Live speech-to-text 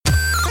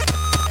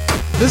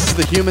This is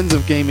the Humans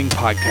of Gaming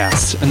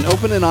podcast, an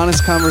open and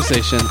honest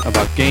conversation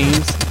about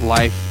games,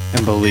 life,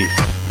 and belief.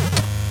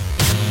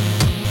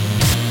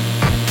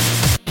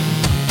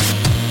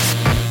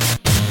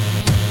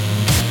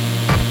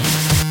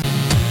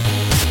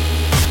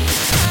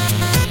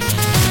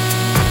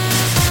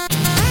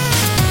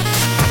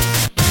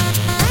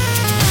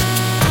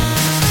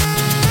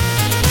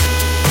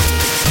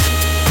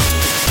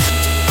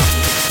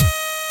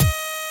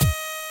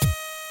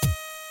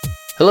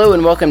 Hello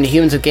and welcome to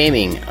Humans of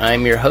Gaming.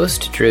 I'm your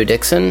host, Drew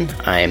Dixon.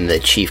 I'm the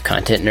chief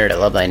content nerd at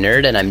Love Thy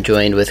Nerd, and I'm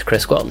joined with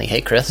Chris Gwaltney.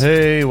 Hey, Chris.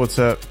 Hey, what's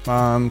up?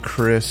 I'm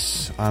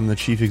Chris. I'm the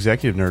chief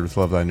executive nerd with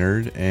Love Thy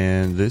Nerd,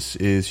 and this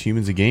is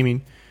Humans of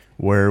Gaming,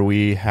 where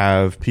we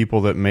have people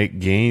that make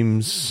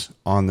games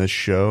on this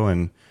show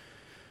and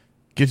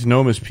get to know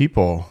them as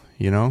people,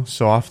 you know?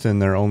 So often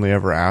they're only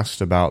ever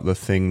asked about the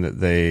thing that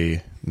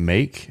they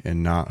make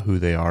and not who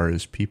they are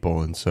as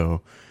people, and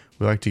so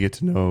we like to get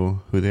to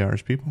know who they are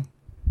as people.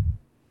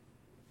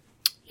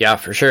 Yeah,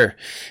 for sure.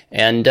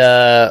 And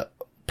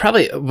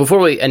probably before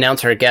we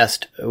announce our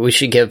guest, we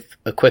should give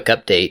a quick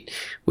update.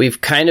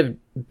 We've kind of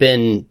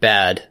been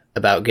bad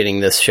about getting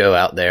this show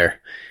out there.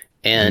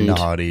 And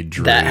Naughty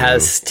Drew. that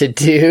has to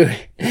do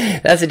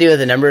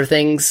with a number of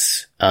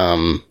things.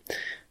 One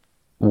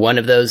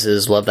of those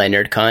is Love Thy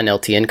Nerd Con,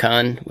 LTN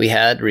Con we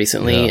had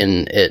recently,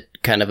 and it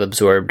kind of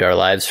absorbed our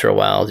lives for a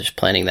while, just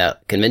planning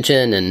that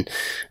convention. And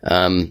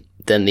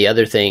then the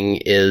other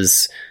thing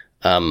is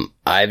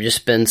I've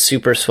just been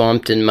super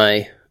swamped in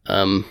my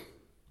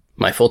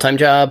my full-time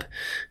job,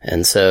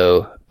 and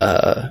so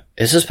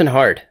it's just been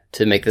hard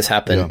to make this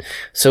happen. Yeah.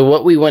 So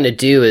what we want to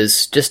do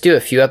is just do a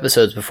few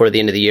episodes before the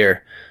end of the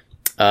year,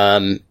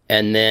 and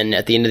then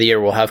at the end of the year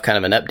we'll have kind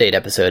of an update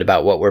episode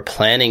about what we're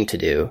planning to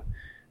do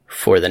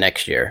for the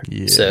next year.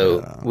 Yeah.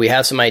 So we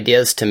have some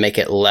ideas to make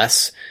it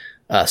less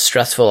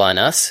stressful on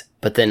us,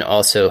 but then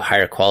also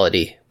higher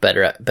quality.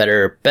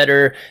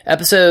 Better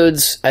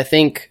episodes. I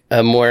think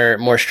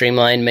more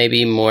streamlined,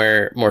 maybe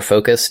more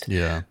focused.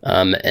 Yeah.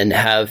 And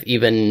have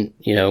even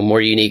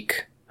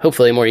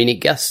hopefully more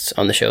unique guests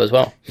on the show as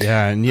well.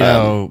 Yeah, and you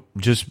know,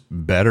 just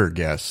better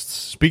guests.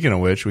 Speaking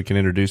of which, we can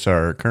introduce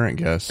our current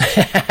guest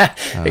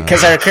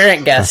because our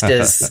current guest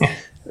is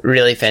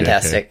really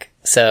fantastic.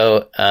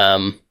 So,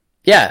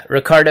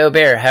 Ricardo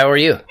Bear, how are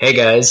you? Hey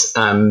guys,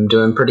 I'm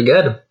doing pretty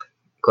good.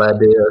 Glad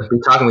to be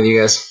talking with you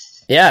guys.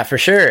 Yeah, for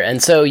sure.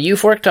 And so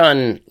you've worked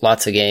on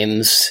lots of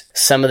games,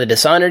 some of the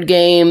Dishonored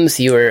games.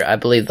 You were, I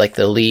believe, like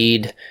the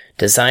lead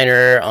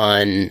designer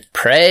on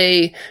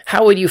Prey.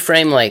 How would you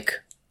frame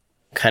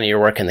kind of your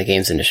work in the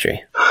games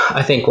industry?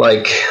 I think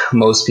like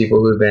most people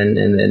who've been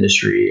in the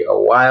industry a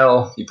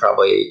while, you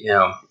probably,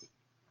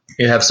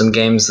 you have some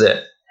games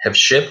that have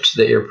shipped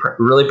that you're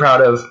really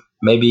proud of.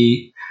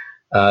 Maybe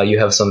you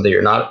have some that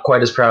you're not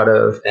quite as proud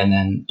of, and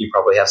then you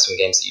probably have some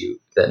games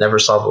that never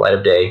saw the light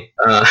of day.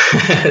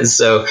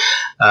 So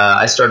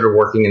I started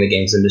working in the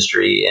games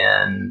industry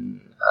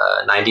in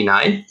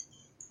 99,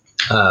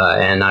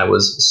 and I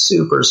was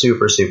super,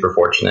 super, super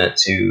fortunate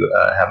to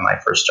have my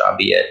first job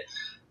be at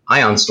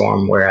Ion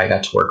Storm, where I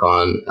got to work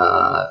on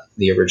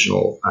the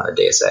original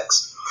Deus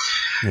Ex.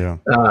 Yeah.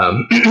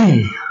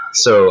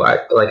 So,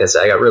 like I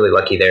said, I got really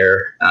lucky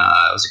there.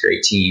 It was a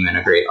great team and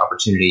a great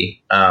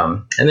opportunity.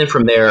 And then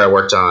from there, I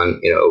worked on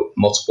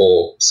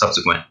multiple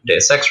subsequent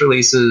Deus Ex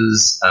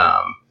releases.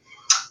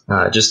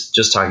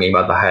 Just talking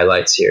about the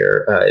highlights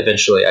here.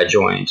 Eventually, I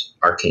joined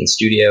Arcane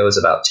Studios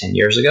about 10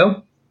 years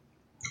ago,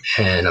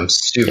 and I'm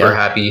super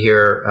happy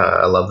here.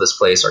 I love this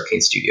place.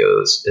 Arcane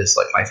Studios is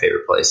like my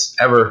favorite place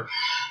ever.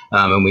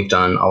 And we've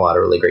done a lot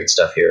of really great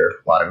stuff here.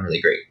 A lot of really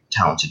great,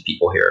 talented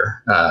people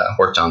here.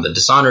 Worked on the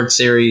Dishonored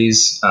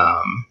series,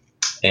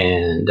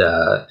 and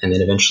then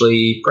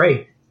eventually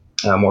Prey,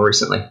 more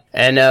recently.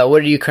 And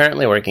what are you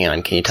currently working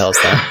on? Can you tell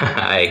us that?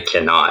 I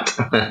cannot,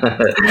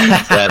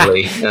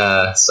 sadly.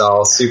 It's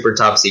all super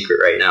top secret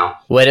right now.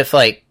 What if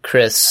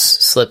Chris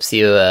slips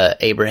you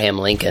Abraham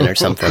Lincoln or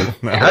something?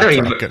 I don't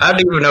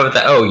even know what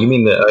that. Oh, you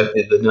mean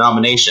the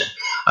nomination?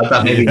 I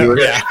thought maybe you were.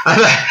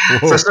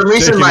 For some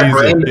reason, my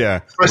brain. Yeah,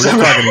 we're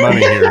talking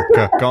money here.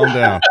 Calm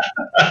down.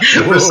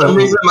 For some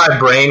reason, my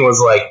brain was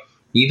like,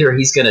 either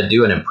he's going to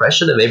do an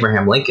impression of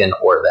Abraham Lincoln,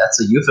 or that's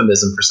a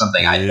euphemism for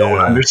something I don't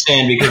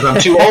understand because I'm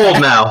too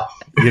old now.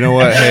 You know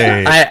what?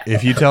 Hey,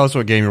 if you tell us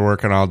what game you're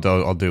working on,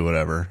 I'll do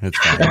whatever. It's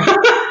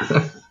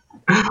fine.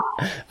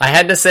 I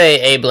had to say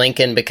Abe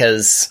Lincoln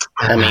because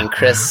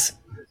Chris.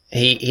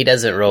 He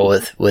doesn't roll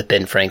with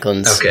Ben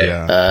Franklin's. Okay.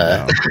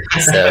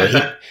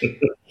 So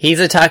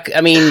he's a Taco.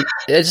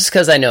 It's just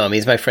because I know him.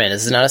 He's my friend.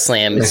 This is not a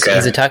slam. He's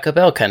a Taco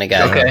Bell kind of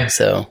guy. Okay.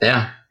 So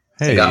yeah.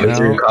 Hey,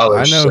 through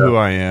college, I know who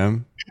I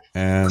am,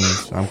 and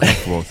I'm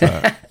comfortable with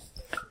that.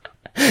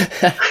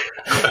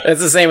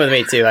 It's the same with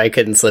me too. I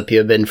couldn't slip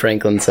you a Ben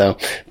Franklin. So,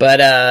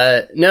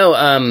 but no.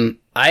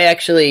 I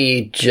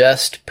actually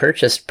just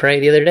purchased Prey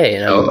the other day,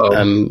 and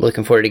I'm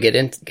looking forward to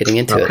getting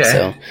into it.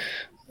 So.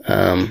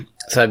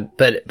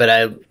 But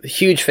I'm a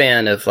huge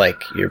fan of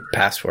your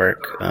past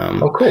work.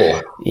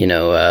 Cool.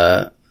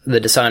 the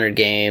Dishonored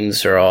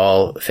games are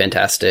all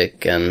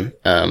fantastic, and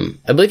I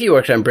believe you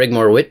worked on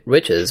Brigmore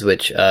Witches,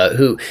 which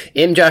who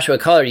Joshua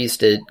Collar used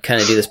to kind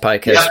of do this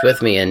podcast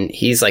with me, and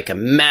he's like a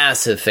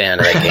massive fan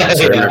of that game.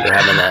 So I remember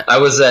having that. I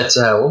was at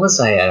what was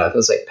I at? I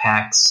was at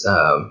PAX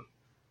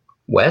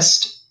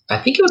West. I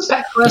think it was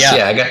PAX West.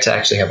 Yeah, I got to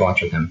actually have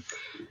lunch with him.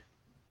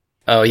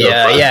 Oh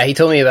yeah, he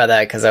told me about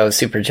that because I was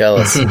super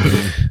jealous.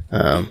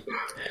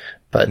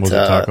 But Was it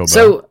Taco Bell?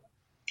 So.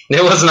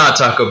 It was not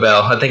Taco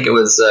Bell. I think it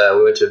was,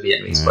 we went to a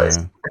Vietnamese place.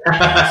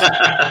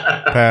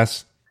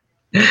 Pass.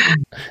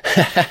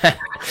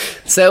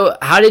 So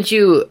how did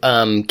you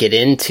get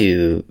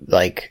into,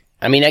 like,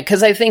 I mean,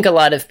 because I think a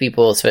lot of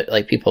people,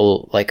 like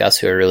people like us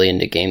who are really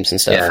into games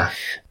and stuff,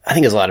 I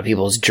think it's a lot of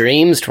people's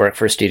dreams to work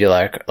for a studio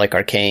like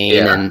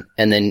Arcane,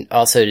 and then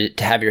also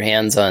to have your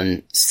hands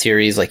on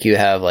series like you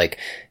have, like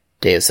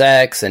Deus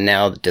Ex and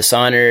now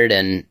Dishonored,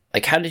 and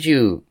like, how did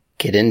you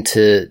get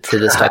into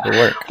this type of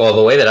work? Well,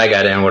 the way that I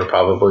got in would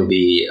probably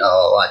be a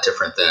lot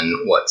different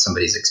than what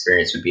somebody's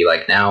experience would be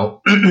like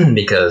now,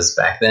 because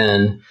back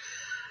then,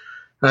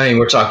 I mean,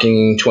 we're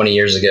talking 20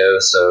 years ago.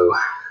 So,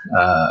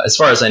 as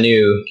far as I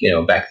knew,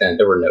 back then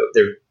there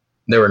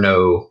were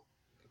no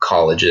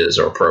colleges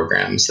or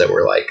programs that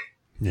were like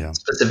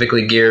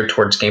specifically geared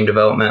towards game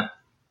development.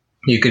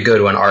 You could go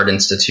to an art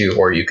institute,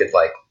 or you could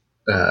like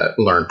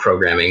learn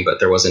programming, but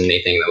there wasn't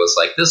anything that was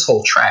like, this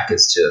whole track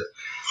is to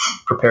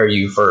prepare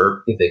you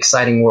for the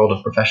exciting world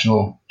of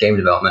professional game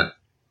development.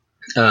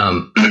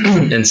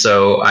 And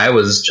so I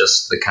was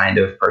just the kind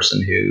of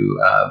person who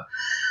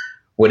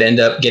would end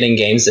up getting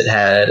games that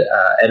had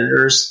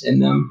editors in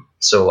them.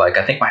 So like,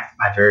 I think my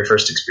very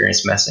first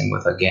experience messing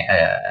with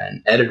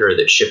an editor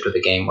that shipped with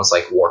the game was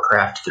like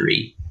Warcraft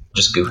 3,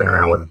 just goofing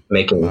around with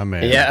making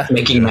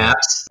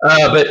maps.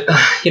 But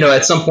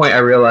at some point I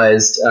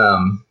realized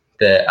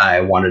that I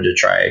wanted to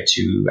try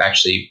to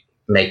actually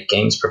make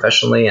games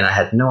professionally, and I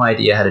had no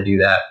idea how to do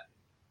that.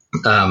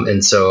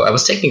 And so I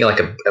was taking I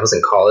was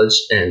in college,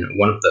 and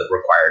one of the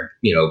required,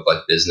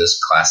 like business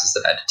classes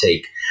that I had to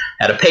take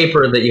had a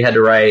paper that you had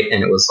to write,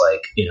 and it was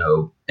like,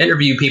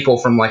 interview people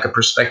from like a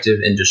prospective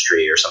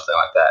industry or something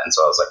like that. And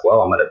so I was like,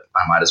 well, I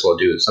might as well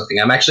do something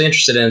I'm actually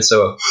interested in.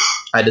 So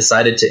I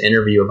decided to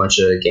interview a bunch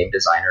of game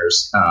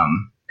designers.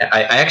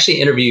 I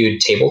actually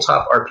interviewed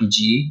tabletop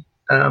RPG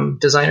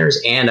designers,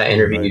 and I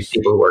interviewed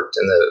people who worked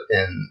in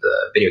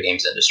the video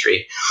games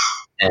industry.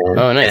 And,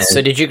 nice.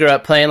 So did you grow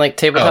up playing like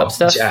tabletop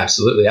stuff? Yeah,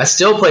 absolutely. I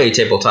still play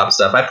tabletop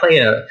stuff. I play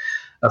a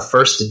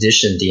first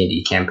edition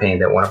D&D campaign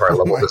that one of our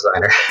level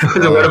designers,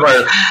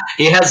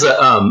 he has a,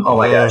 oh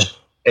my gosh.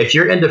 If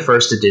you're into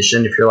first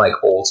edition, if you're like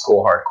old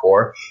school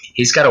hardcore,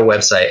 he's got a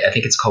website. I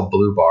think it's called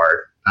Blue Bard.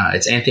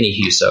 It's Anthony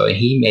Huso, and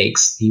he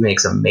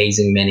makes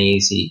amazing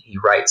minis. He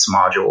writes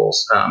modules.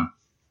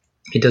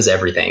 He does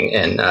everything,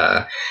 and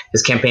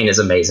his campaign is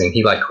amazing.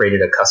 He like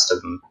created a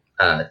custom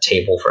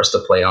table for us to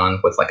play on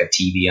with like a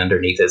TV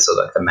underneath it, so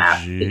that the map,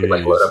 he could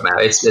like load up map.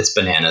 It's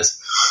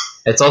bananas.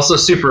 It's also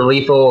super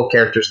lethal.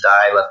 Characters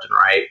die left and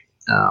right.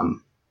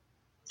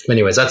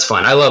 Anyways, that's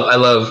fun. I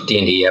love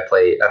D&D. I've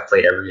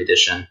played every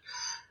edition.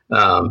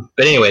 But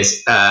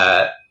anyways,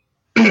 at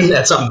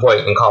some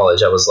point in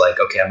college, I was like,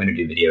 okay, I'm going to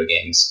do video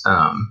games.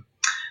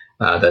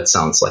 That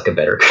sounds like a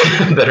better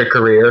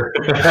career.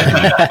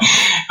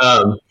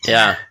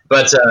 Yeah,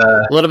 but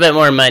a little bit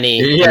more money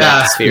in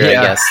that sphere,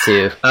 I guess,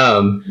 too.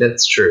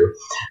 That's true.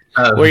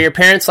 Were your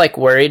parents like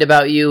worried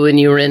about you when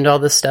you were into all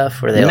this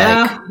stuff? Were they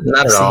not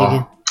at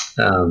all.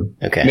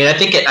 Okay. I mean, I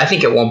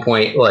think at one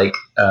point, like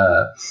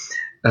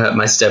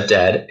my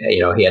stepdad,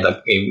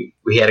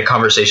 we had a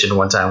conversation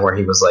one time where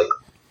he was like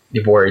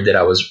worried that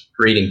I was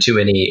reading too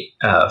many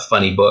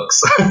funny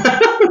books.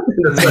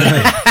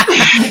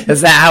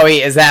 Is that how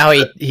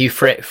he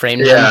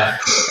framed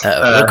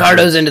it?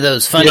 Ricardo's into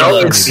those funny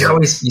books.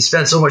 You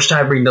spend so much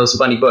time reading those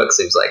funny books.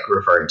 He was like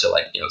referring to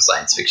like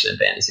science fiction and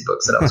fantasy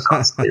books that I was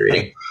constantly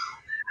reading.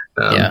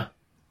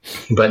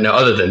 But no,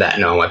 other than that,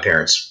 no, my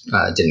parents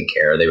didn't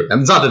care.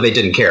 It's not that they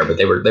didn't care, but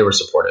they were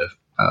supportive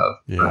of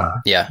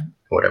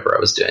whatever I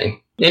was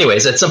doing.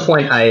 Anyways, at some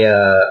point, I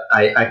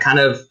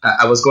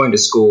was going to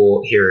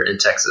school here in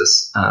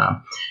Texas,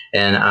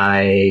 and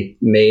I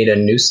made a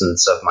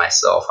nuisance of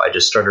myself. I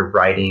just started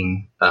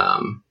writing.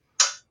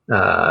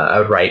 I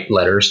would write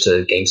letters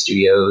to game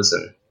studios,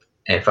 and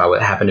if I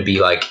would happen to be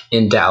like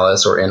in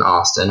Dallas or in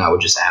Austin, I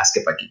would just ask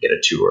if I could get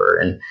a tour.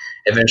 And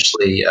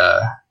eventually,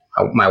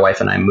 my wife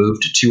and I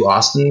moved to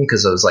Austin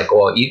because I was like,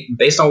 well,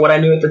 based on what I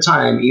knew at the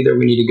time, either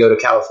we need to go to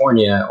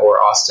California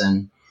or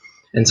Austin.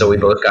 And so we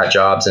both got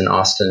jobs in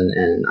Austin,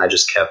 and I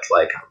just kept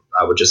like,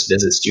 I would just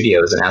visit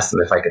studios and ask them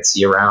if I could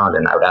see around,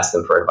 and I would ask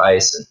them for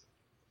advice.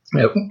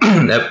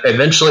 And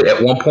eventually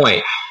at one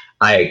point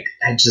I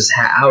just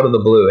out of the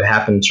blue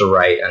happened to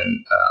write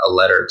a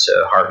letter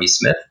to Harvey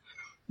Smith,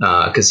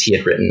 because he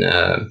had written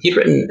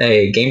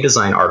a game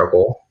design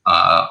article.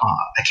 I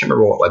can't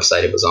remember what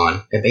website it was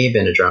on. It may have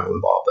been a Journal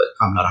and Ball, but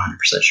I'm not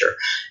 100% sure.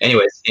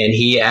 Anyways, and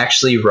he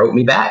actually wrote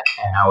me back,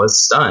 and I was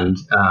stunned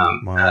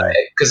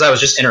because I was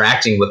just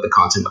interacting with the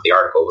content of the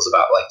article. It was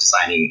about like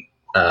designing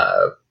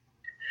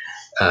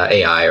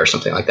AI or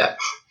something like that.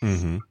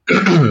 Mm-hmm.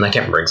 I can't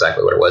remember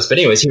exactly what it was, but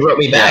anyways, he wrote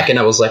me back, and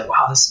I was like,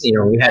 "Wow, this,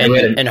 we had."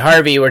 And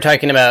Harvey, we're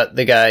talking about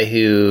the guy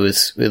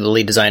who's the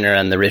lead designer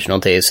on the original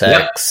Deus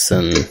Ex,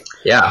 and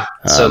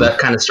so that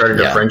kind of started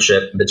a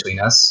friendship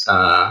between us.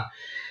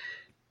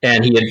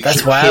 And he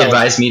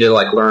advised me to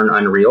like learn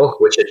Unreal,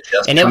 which had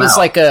just and it was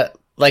out.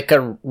 like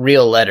a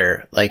real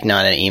letter, like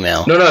not an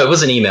email. No, it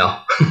was an email.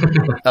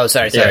 Oh,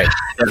 sorry. Yeah.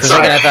 For a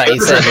second, I thought you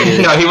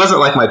said no, he wasn't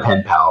like my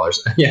pen pal or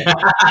something. Yeah.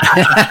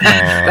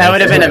 That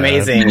would have been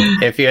amazing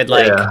if you had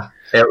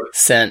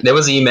sent. There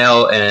was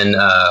email, and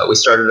we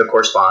started a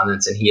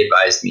correspondence, and he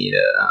advised me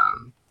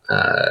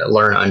to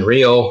learn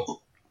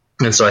Unreal,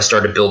 and so I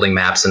started building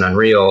maps in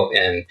Unreal.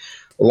 And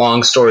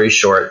long story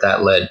short,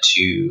 that led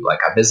to like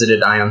I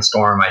visited Ion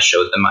Storm, I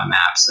showed them my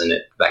maps, and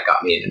that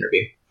got me an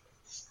interview.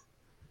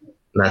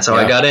 And that's how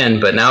I got in.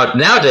 But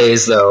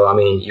nowadays, though, I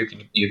mean,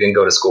 you can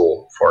go to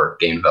school for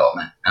game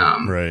development,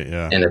 right?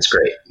 Yeah, and it's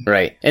great,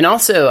 right? And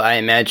also, I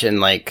imagine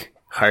like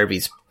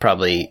Harvey's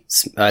probably.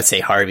 I say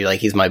Harvey like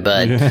he's my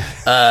bud.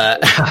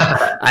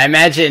 I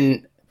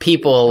imagine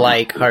people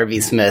like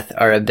Harvey Smith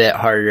are a bit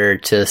harder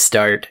to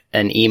start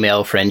an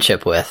email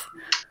friendship with.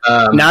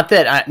 Not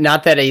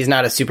that he's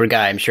not a super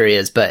guy. I'm sure he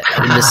is, but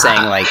I'm just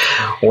saying, like,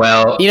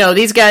 well,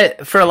 these guys.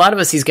 For a lot of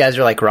us, these guys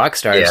are like rock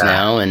stars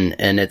now,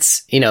 and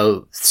it's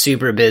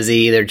super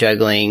busy. They're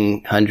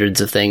juggling hundreds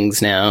of things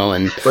now,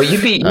 and well,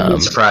 you'd be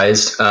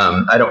surprised.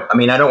 I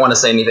don't want to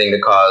say anything to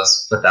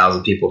cause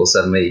 1,000 people to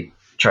suddenly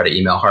try to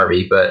email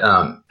Harvey, but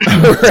some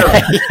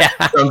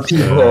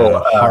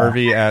people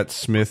Harvey at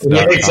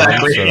Smith.com,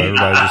 exactly. So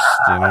everybody just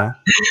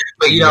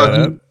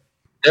but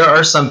there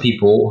are some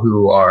people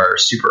who are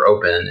super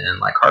open, and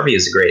like Harvey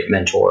is a great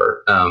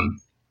mentor.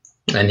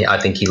 And I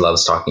think he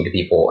loves talking to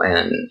people,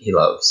 and he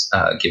loves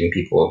giving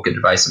people good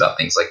advice about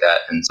things like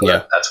that. And so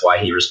that's why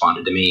he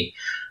responded to me.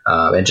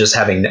 And just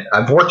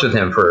I've worked with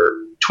him for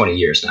 20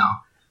 years now.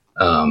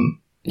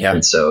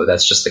 And so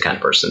that's just the kind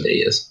of person that he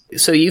is.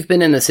 So you've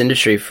been in this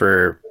industry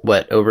for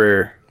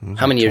over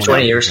how many years?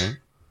 20 years.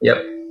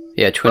 Yep.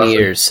 Yeah, 20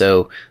 years.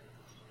 So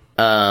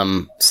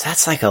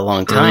that's like a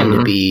long time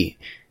to be.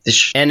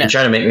 And you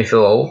trying to make me feel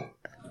old?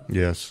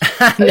 Yes.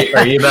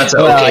 Are you about to?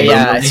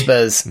 I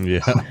suppose.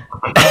 Yeah.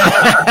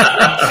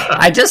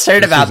 I just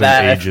heard about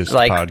that.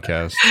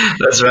 Podcast.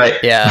 That's right.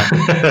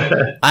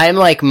 Yeah. I'm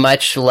like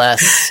much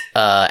less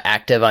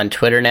active on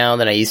Twitter now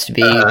than I used to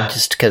be,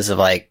 just because of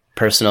like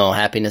personal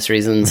happiness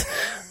reasons.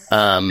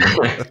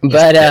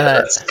 But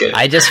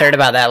I just heard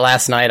about that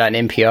last night on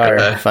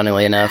NPR.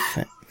 Funnily enough.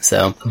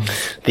 So,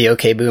 the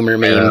OK Boomer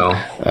meme.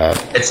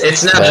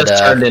 It's now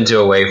just turned into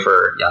a way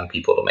for young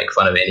people to make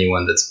fun of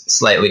anyone that's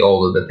slightly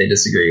older that they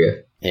disagree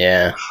with.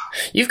 Yeah.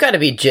 You've got to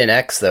be Gen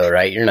X, though,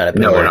 right? You're not a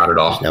boomer. No, we're not at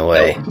all. No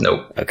way.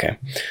 Nope. Okay.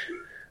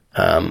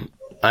 I'm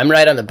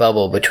right on the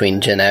bubble between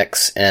Gen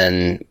X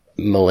and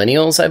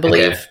millennials, I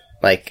believe. Okay.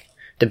 Like,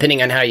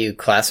 depending on how you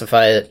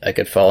classify it, I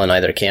could fall in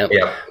either camp.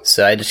 Yep.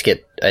 So I just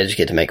get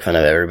to make fun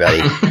of everybody.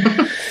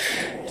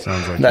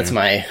 Sounds like that's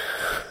my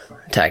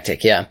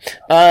tactic, yeah.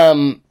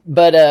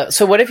 But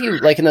so what have you,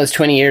 like, in those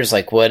 20 years,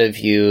 like, what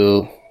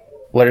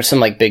are some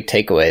like big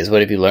takeaways?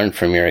 What have you learned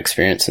from your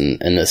experience in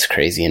this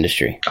crazy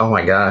industry? Oh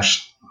my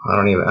gosh. I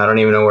don't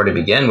even know where to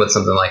begin with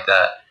something like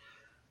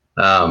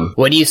that.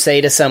 What do you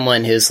say to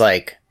someone who's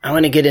like, I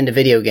want to get into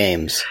video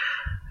games?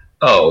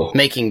 Oh,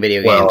 making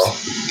video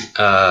games.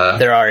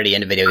 They're already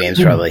into video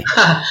games, probably.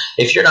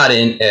 If you're not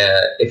in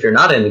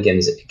the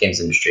games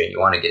industry and you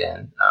want to get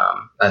in,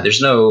 there's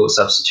no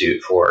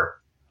substitute for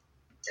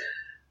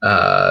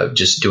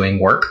just doing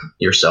work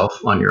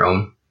yourself on your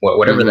own,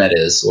 whatever that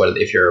is.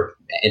 If you're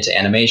into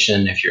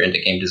animation, if you're into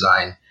game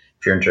design,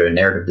 if you're into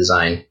narrative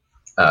design,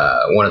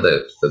 one of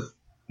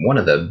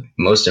the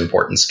most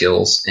important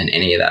skills in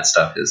any of that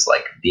stuff is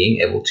like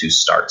being able to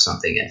start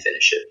something and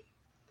finish it.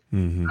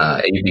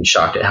 Mm-hmm. You'd be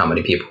shocked at how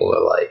many people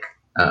are like,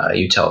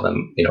 you tell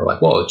them,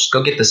 like, well, just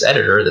go get this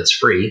editor that's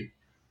free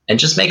and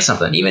just make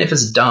something, even if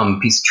it's a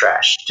dumb piece of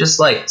trash. Just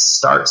like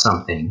start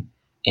something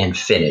and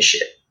finish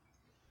it.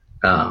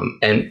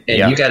 And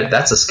you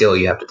that's a skill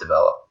you have to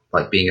develop,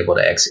 like being able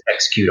to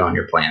execute on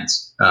your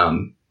plans.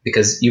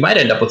 Because you might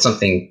end up with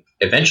something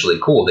eventually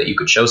cool that you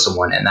could show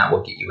someone and that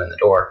will get you in the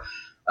door.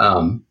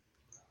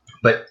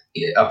 But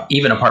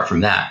even apart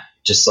from that,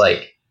 just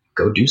like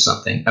go do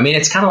something. I mean,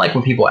 it's kind of like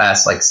when people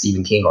ask like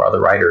Stephen King or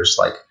other writers,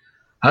 like,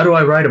 how do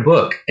I write a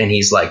book? And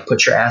he's like,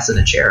 put your ass in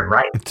a chair and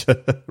write.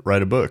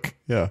 Write a book.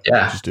 Yeah.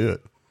 Just do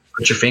it.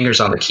 Put your fingers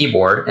on the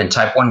keyboard and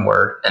type one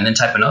word and then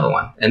type another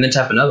one and then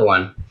type another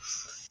one.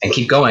 And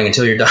keep going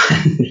until you're done,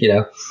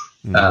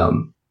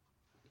 Mm-hmm.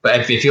 But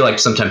I feel like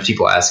sometimes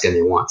people ask and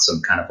they want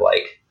some kind of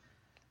like,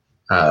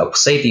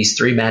 say these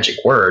 3 magic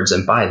words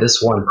and buy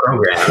this one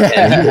program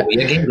and you will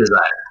be a game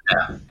designer.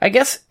 Yeah. I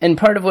guess, and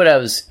part of what I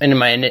was, in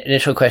my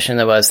initial question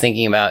that I was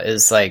thinking about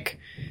is like,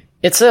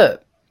 it's a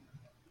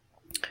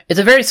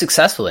very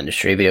successful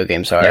industry, video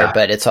games are,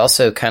 but it's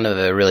also kind of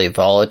a really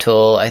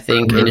volatile, I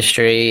think,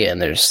 industry.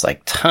 And there's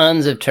like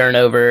tons of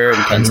turnover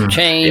and tons of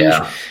change.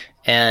 Yeah.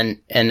 And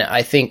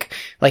I think,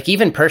 like,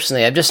 even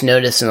personally, I've just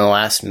noticed in the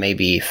last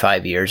maybe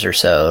 5 years or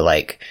so,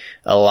 like,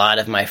 a lot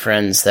of my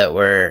friends that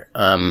were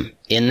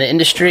in the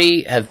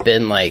industry have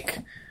been, like,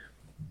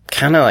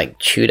 kind of, like,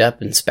 chewed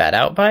up and spat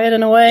out by it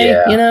in a way,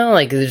 you know?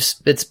 Like,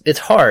 it's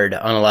hard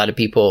on a lot of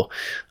people.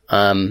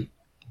 You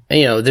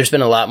know, there's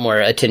been a lot more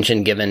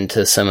attention given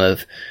to some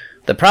of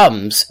the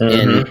problems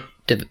in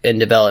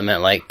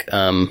development, like,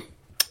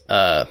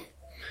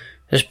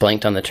 just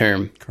blanked on the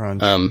term.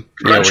 Crunch.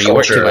 Where you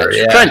work too much.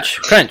 Crunch,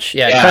 crunch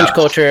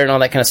culture and all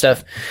that kind of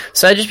stuff.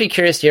 So I'd just be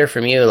curious to hear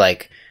from you,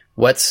 like,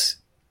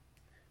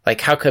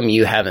 how come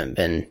you haven't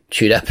been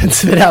chewed up and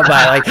spit out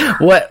by, like,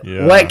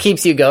 what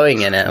keeps you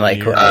going in it?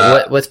 Like,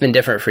 what's been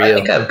different for you? I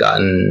think I've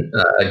gotten,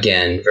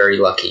 again, very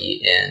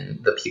lucky in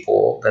the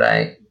people that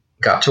I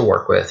got to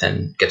work with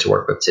and get to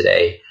work with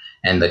today,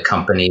 and the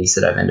companies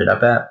that I've ended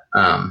up at.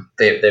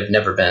 They've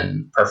never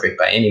been perfect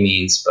by any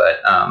means,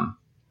 but,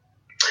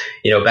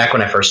 you know, back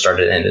when I first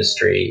started in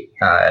industry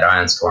at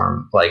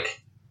Ironstorm, like,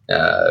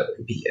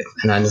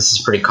 and this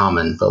is pretty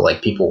common, but,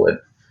 like, people would,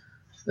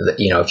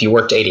 you know, if you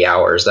worked 80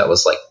 hours, that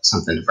was, like,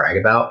 something to brag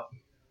about.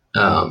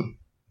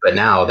 But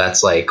now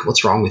that's like,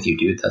 what's wrong with you,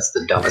 dude? That's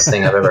the dumbest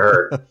thing I've ever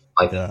heard.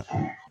 Like,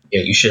 you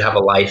know, you should have a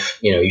life,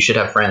 you know, you should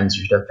have friends,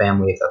 you should have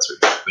family if that's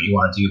what you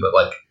want to do. But,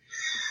 like,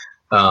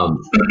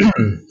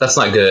 that's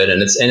not good.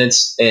 And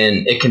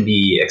it can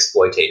be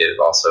exploitative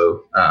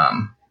also.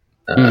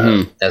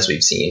 As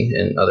we've seen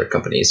in other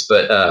companies,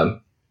 but I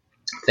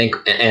think,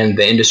 and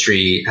the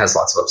industry has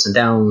lots of ups and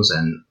downs,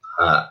 and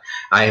I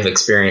have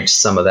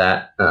experienced some of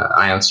that.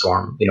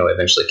 Ironstorm, you know,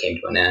 eventually came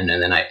to an end,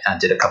 and then I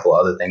did a couple of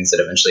other things that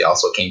eventually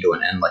also came to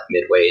an end, like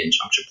Midway and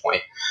Junction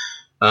Point.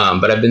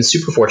 But I've been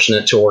super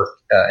fortunate to work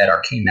at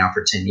Arcane now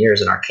for 10 years,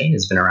 and Arcane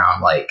has been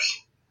around, like,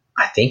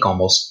 I think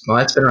it's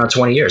been around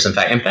 20 years. In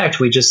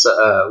fact, we just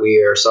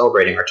we are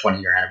celebrating our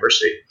 20-year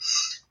anniversary.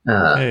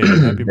 Hey,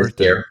 happy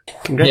birthday. Year.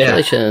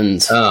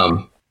 Congratulations.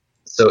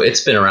 So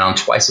it's been around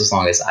twice as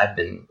long as I've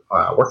been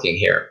working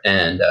here,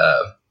 and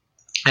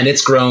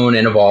it's grown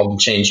and evolved and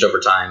changed over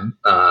time.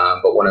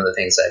 But one of the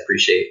things I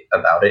appreciate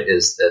about it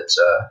is that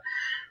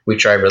we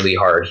try really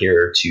hard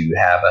here to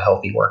have a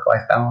healthy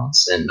work-life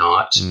balance and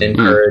not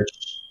encourage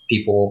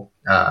people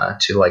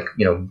to, like,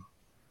 you know,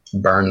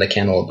 burn the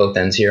candle at both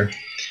ends here.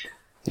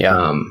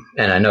 Yeah.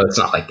 And I know it's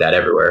not like that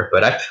everywhere,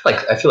 but I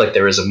feel like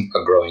there is a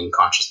growing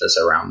consciousness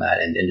around that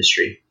in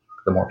industry,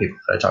 the more people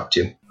that I talk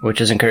to.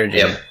 Which is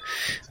encouraging.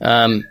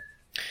 Yep.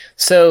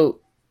 So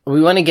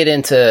we want to get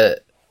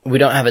into, we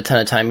don't have a ton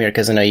of time here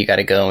because I know you got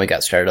to go, and we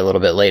got started a little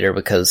bit later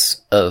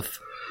because of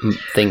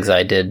things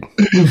I did,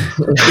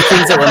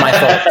 things that were my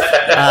fault.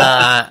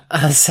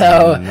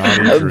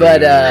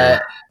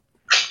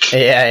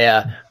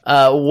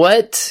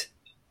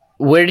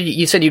 Where did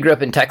you said you grew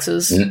up in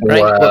Texas,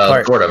 right? What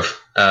part? Sort of.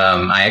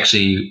 I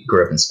actually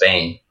grew up in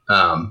Spain.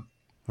 Hence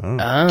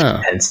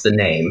the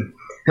name.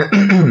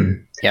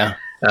 Yeah.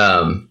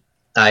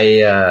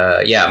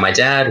 My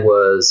dad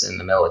was in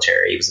the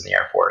military. He was in the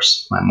Air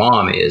Force. My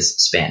mom is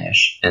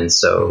Spanish. And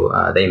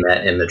so they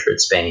met in Madrid,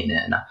 Spain.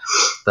 And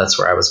that's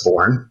where I was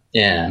born.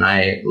 And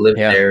I lived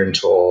there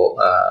until,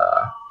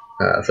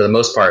 for the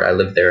most part, I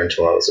lived there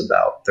until I was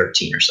about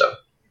 13 or so.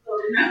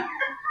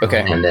 Okay.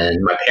 And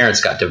then my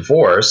parents got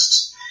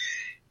divorced.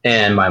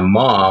 And my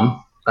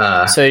mom...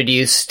 so do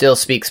you still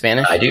speak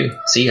Spanish? I do.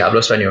 Sí, hablo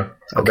español.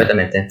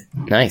 Completamente.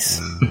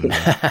 Nice.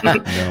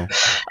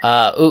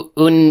 No.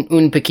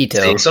 Un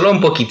poquito. Sí, solo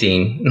un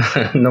poquitín.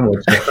 No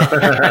mucho.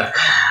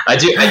 I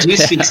do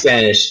speak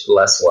Spanish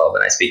less well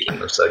than I speak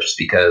English, though, just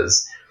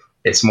because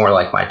it's more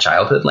like my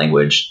childhood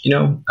language, you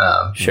know?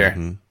 Sure.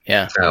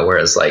 Yeah.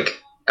 Whereas, like,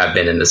 I've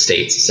been in the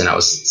States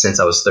since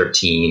I was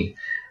 13,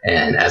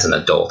 and as an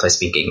adult, I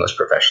speak English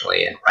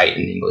professionally and write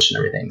in English and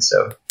everything,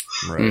 so...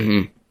 Right.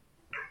 Mm-hmm.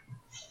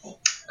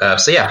 I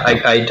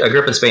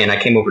grew up in Spain. I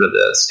came over to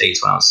the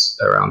States when I was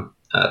around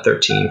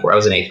 13, where I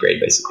was in 8th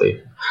grade,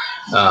 basically.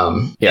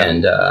 And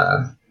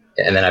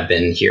then I've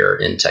been here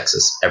in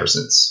Texas ever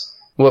since.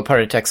 What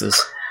part of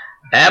Texas?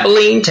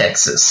 Abilene,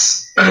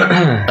 Texas.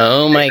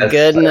 Oh my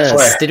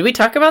goodness! Did we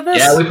talk about this?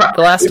 Yeah,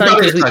 the last time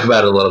we talked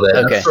about it a little bit.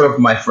 Okay. That's sort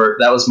of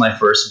that was my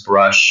first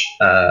brush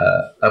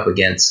up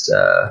against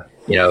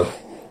you know,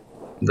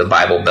 the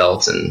Bible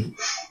Belt and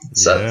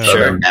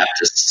Southern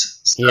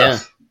Baptist stuff. Yeah.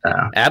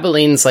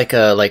 Abilene's like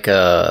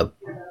a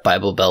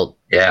Bible Belt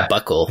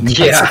buckle,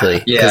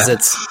 basically. Yeah,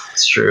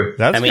 it's true.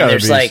 That's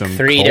there's like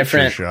 3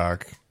 different.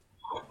 Shock.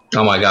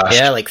 Oh my gosh!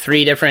 Yeah, like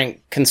 3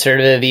 different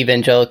conservative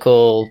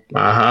evangelical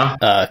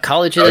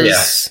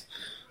colleges.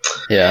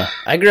 Oh, yeah.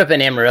 I grew up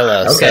in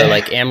Amarillo, so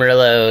like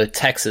Amarillo,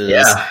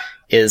 Texas,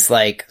 is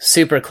like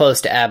super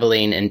close to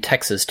Abilene in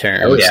Texas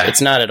terms. Oh, yeah.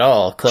 It's not at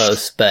all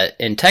close, but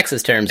in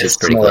Texas terms, it's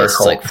pretty close.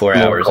 It's like 4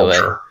 hours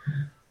away.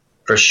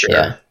 For sure.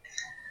 Yeah.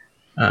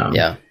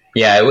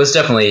 Yeah, it was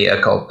definitely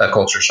a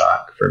culture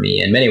shock for me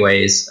in many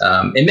ways.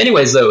 In many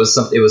ways, though,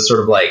 it was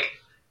sort of like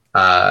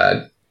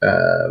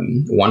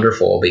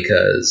wonderful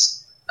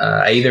because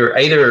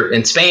either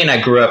in Spain,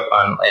 I grew up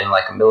in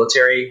like a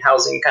military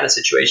housing kind of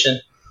situation,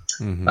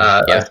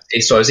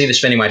 So I was either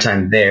spending my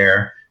time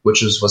there,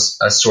 which was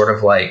a sort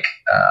of like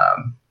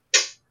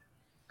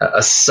a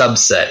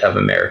subset of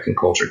American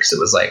culture, because it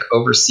was like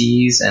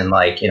overseas, and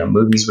like,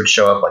 movies would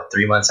show up like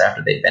 3 months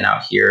after they'd been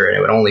out here, and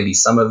it would only be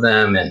some of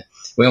them, and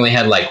we only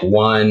had like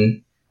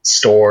one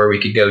store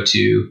we could go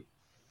to.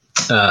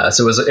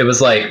 So it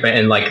was like,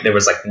 and like there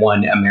was like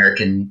one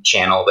American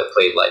channel that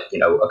played like,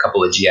 a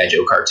couple of G.I.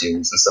 Joe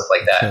cartoons and stuff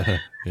like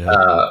that.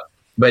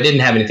 But it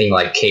didn't have anything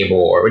like cable,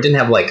 or it didn't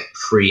have like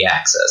free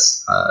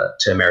access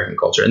to American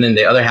culture. And then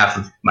the other half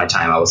of my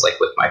time I was like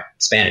with my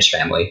Spanish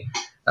family,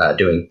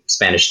 doing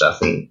Spanish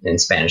stuff in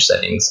Spanish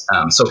settings.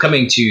 So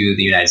coming to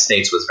the United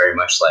States was very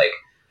much like,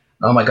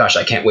 oh my gosh,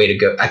 I can't wait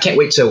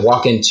to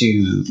walk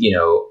into,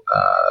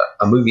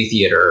 a movie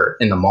theater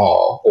in the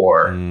mall,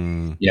 or,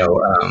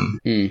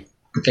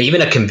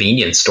 even a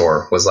convenience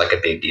store was like a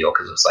big deal,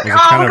 because it was like,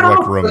 kind of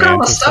like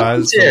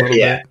romanticized a little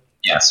bit.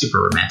 Yeah,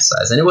 super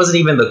romanticized. And it wasn't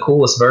even the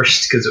coolest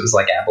version, because it was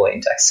like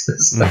Abilene,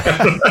 Texas.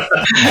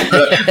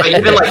 But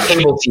even like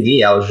cable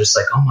TV, I was just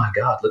like, oh my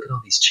God, look at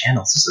all these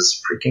channels. This is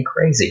freaking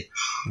crazy.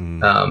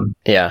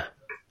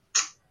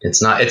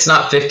 It's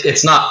not 50,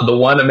 it's not the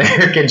one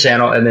American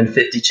channel and then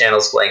 50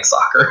 channels playing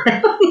soccer.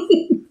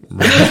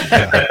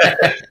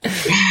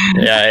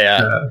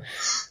 Yeah.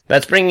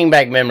 That's bringing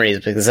back memories,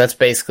 because that's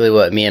basically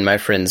what me and my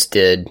friends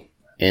did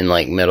in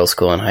like middle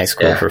school and high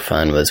school for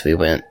fun. Was we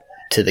went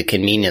to the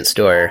convenience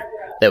store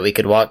that we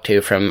could walk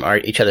to from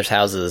each other's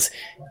houses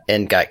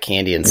and got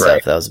candy and stuff.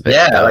 Right. That was big.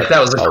 Like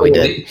that was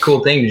a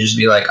cool thing to just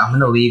be like, I'm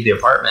going to leave the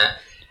apartment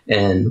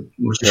and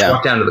we'll just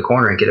walk down to the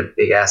corner and get a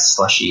big ass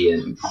slushie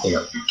and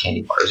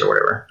candy bars or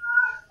whatever.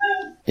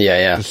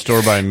 Yeah. The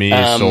store by me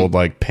sold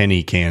like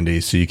penny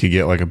candy, so you could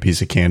get like a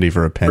piece of candy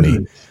for a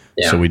penny.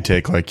 So we'd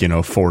take like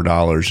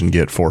 $4 and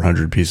get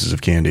 400 pieces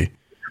of candy.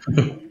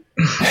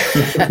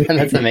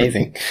 That's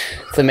amazing.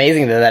 It's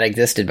amazing that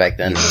existed back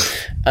then.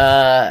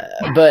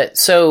 But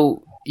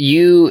so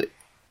you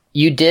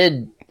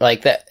did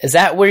like that. Is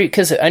that where?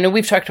 Because I know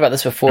we've talked about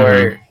this before.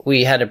 Mm-hmm.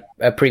 We had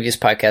a previous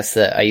podcast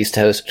that I used to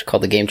host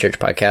called the Game Church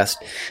Podcast,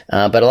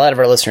 but a lot of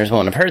our listeners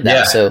won't have heard that.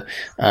 Yeah. So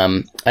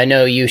I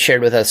know you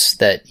shared with us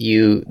that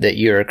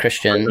you're a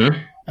Christian.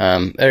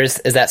 Mm-hmm. Or is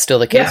that still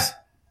the case? Yeah.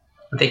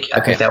 I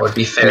think that would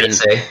be fair to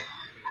say.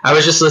 I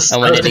was just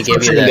listening. I wanted to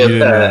give you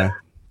that.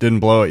 Didn't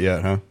blow it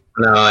yet, huh?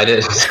 No, I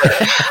didn't.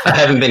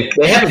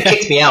 They haven't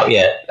kicked me out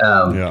yet.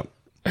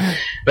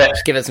 But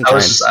just give it some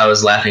time. I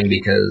was laughing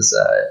because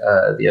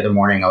the other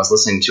morning I was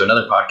listening to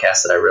another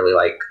podcast that I really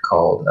like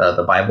called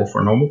The Bible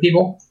for Normal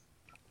People.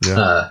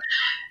 Yeah.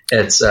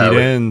 It's Pete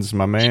Enns,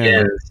 my man. Pete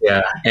Enns,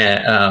 yeah.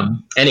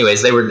 And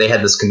anyways, they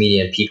had this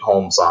comedian Pete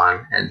Holmes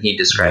on, and he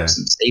describes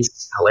him.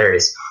 He's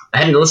hilarious. I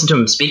hadn't listened to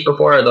him speak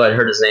before, although I'd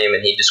heard his name,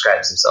 and he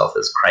describes himself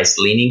as Christ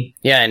leaning.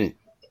 Yeah,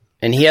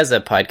 and he has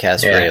a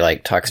podcast where he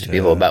like talks to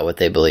people about what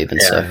they believe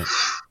and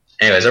stuff.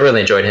 Anyways, I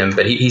really enjoyed him,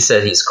 but he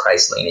said he's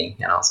Christ leaning,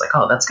 and I was like,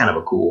 oh, that's kind of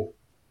a cool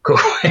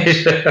way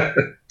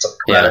to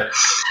yeah.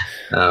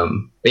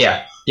 But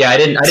yeah, I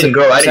didn't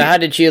grow up. How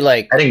did you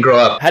like? I didn't grow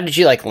up. How did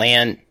you like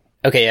land?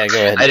 Okay, yeah, go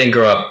ahead. I didn't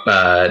grow up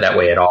that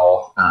way at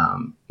all.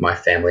 My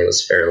family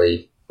was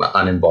fairly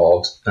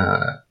uninvolved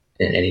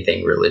in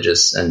anything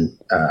religious, and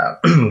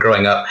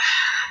growing up,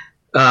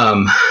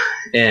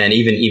 and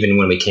even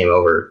when we came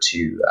over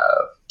to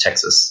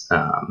Texas,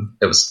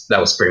 that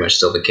was pretty much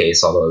still the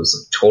case. Although it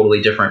was a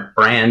totally different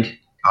brand,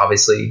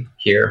 obviously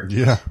here.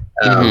 Yeah,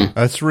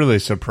 that's really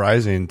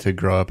surprising to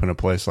grow up in a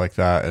place like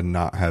that and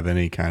not have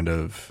any kind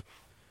of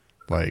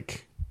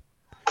like.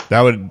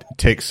 That would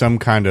take some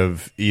kind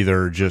of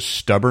either just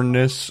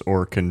stubbornness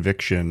or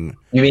conviction.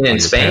 You mean in your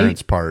Spain?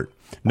 Parents' part.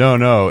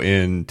 No,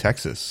 in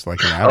Texas, like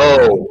in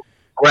Abilene. Oh,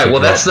 right.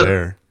 Well, that's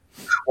there.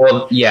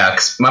 Well, yeah,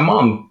 because my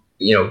mom,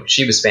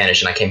 she was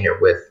Spanish, and I came here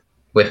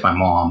with my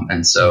mom,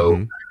 and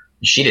so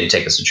she didn't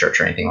take us to church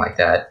or anything like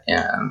that,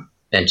 and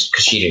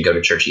because she didn't go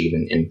to church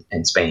even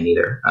in Spain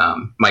either.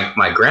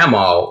 My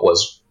grandma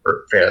was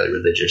fairly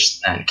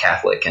religious and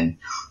Catholic, and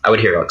I would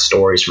hear like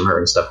stories from her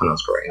and stuff when I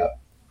was growing up.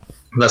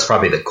 That's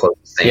probably the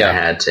closest thing I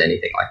had to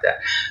anything like that.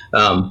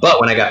 But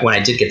when I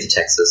did get to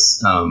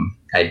Texas,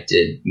 I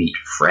did meet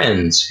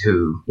friends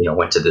who,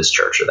 went to this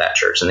church or that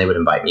church, and they would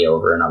invite me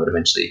over, and I would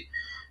eventually,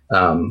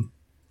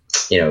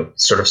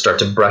 sort of start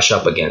to brush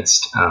up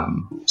against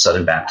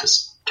Southern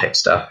Baptist type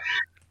stuff.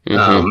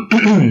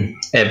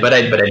 Mm-hmm. But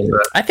I didn't.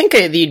 I think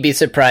you'd be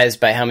surprised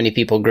by how many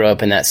people grow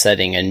up in that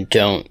setting and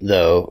don't,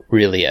 though,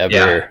 really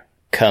ever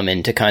come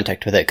into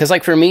contact with it. Because,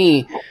 like, for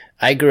me,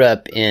 I grew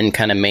up in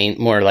kind of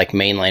more like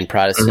mainline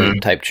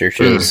Protestant type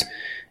churches.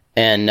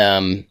 And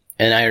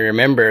I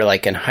remember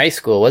like in high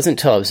school, it wasn't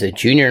until I was a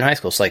junior in high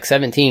school, so like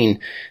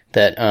 17,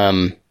 that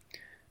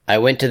I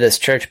went to this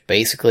church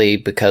basically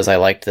because I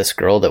liked this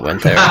girl that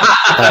went there.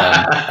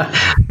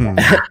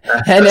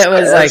 And it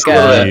was like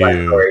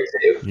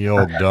you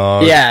old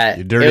dog. Yeah,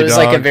 you dirty it was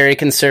dog. like a very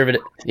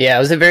conservative. Yeah, it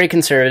was a very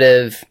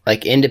conservative,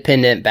 like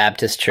independent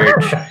Baptist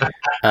church,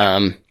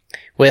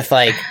 with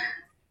like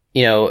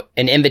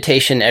an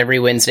invitation every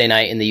Wednesday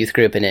night in the youth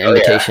group and an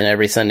invitation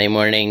every Sunday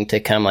morning to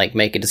come like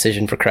make a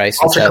decision for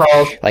Christ and stuff.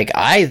 Like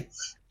I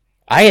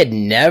had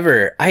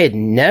never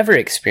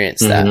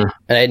experienced that,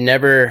 and I'd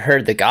never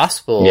heard the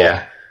gospel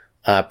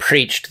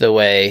preached the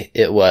way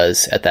it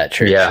was at that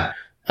church. Yeah.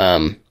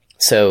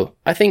 So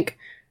I think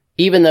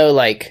even though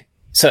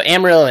so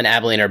Amarillo and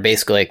Abilene are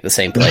basically like the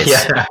same place.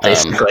 Yeah,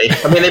 basically.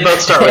 I mean, they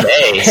both start with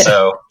A,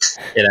 so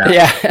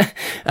Yeah.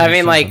 I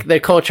mean, like the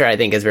culture I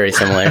think is very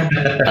similar.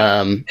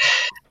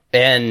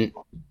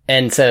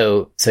 And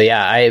so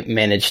yeah, I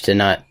managed to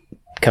not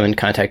come in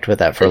contact with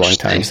that for a long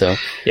time. So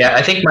yeah,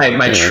 I think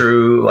my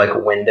true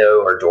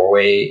window or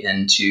doorway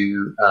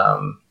into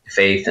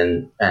faith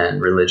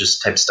and religious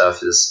type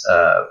stuff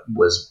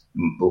was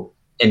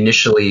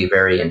initially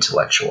very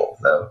intellectual,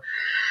 though,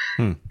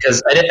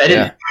 because I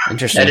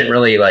didn't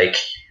really I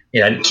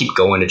didn't keep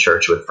going to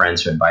church with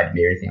friends who invited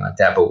me or anything like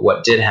that. But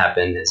what did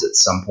happen is at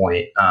some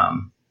point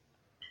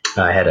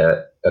I had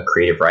a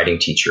creative writing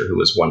teacher who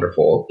was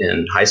wonderful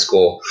in high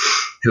school,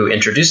 who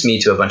introduced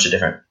me to a bunch of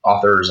different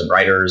authors and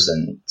writers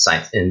and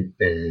science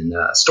and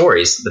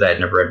stories that I had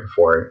never read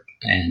before,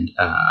 and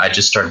I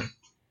just started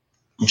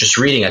just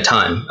reading a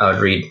ton. I would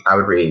read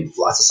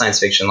lots of science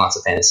fiction, lots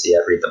of fantasy.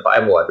 I'd read the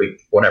Bible. I'd read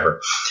whatever.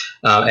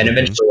 And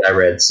eventually I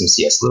read some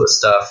C.S. Lewis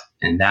stuff.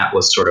 And that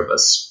was sort of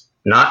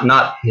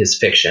not his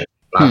fiction,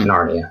 not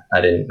Narnia.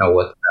 I didn't know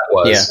what that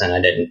was. And I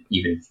didn't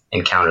even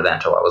encounter that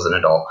until I was an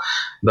adult.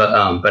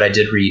 But I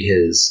did read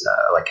his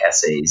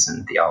essays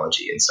and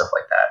theology and stuff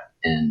like that.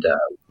 And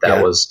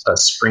that was a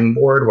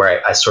springboard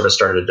where I sort of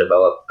started to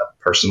develop a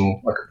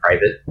personal, a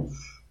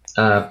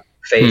private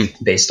faith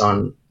based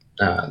on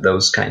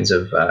those kinds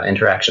of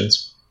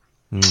interactions,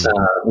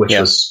 which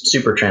was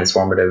super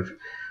transformative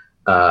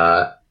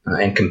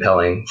and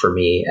compelling for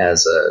me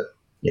as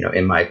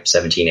in my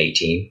 17,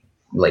 18,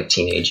 late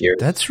teenage years.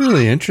 That's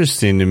really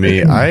interesting to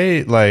me.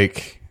 I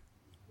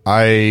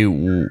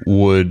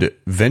would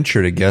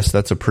venture to guess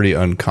that's a pretty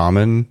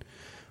uncommon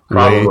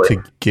way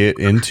to get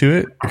into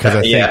it, because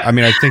I think, I'm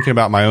thinking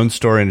about my own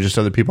story and just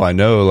other people I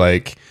know,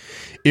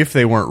 if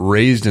they weren't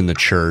raised in the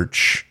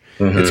church,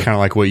 it's kind of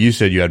like what you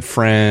said. You had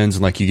friends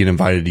and you get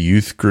invited to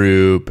youth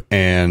group,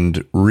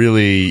 and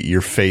really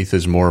your faith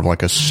is more of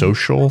a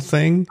social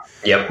thing,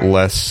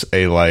 less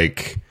a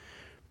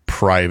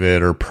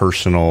private or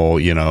personal,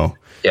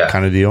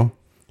 kind of deal.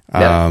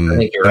 I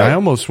think you're right. I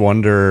almost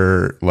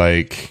wonder,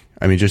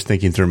 just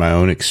thinking through my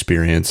own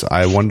experience,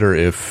 I wonder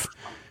if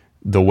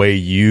the way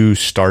you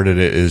started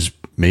it is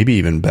maybe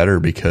even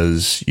better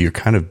because you're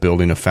kind of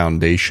building a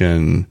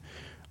foundation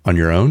on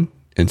your own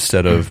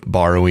instead of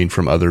borrowing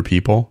from other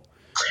people,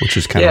 which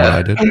is kind of what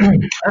I did.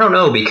 I don't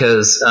know,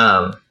 because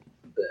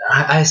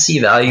I see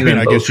value in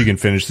both. I guess you can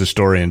finish the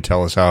story and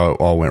tell us how it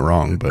all went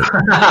wrong. But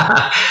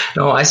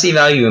no, I see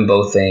value in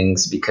both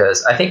things,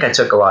 because I think I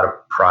took a lot of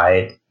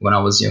pride when I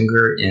was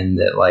younger in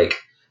that,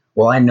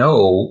 I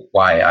know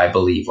why I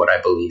believe what I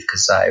believe,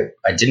 because I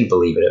didn't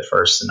believe it at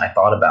first, and I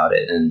thought about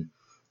it, and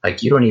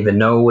you don't even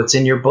know what's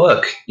in your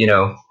book,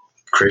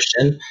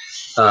 Christian.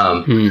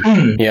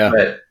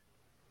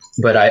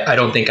 But I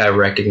don't think I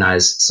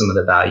recognized some of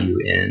the value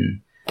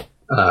in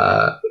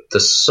the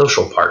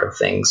social part of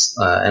things.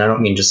 And I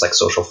don't mean just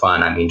social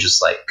fun. I mean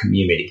just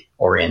community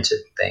oriented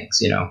things,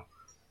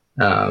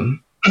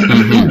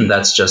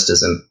 That's just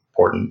as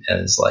important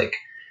as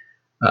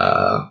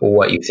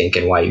what you think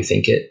and why you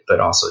think it, but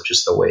also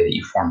just the way that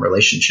you form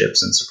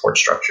relationships and support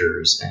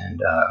structures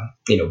and,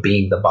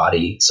 being the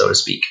body, so to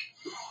speak.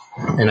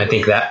 And I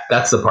think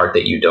that's the part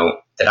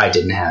that I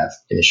didn't have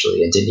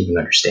initially and didn't even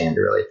understand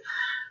really.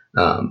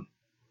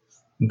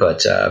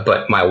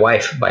 But my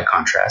wife, by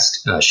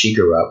contrast, she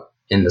grew up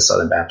in the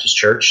Southern Baptist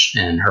Church,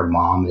 and her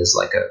mom is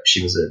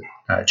she was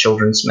a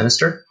children's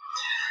minister.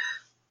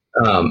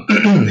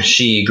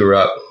 She grew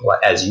up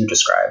as you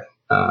described,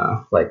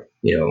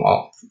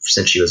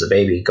 since she was a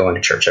baby, going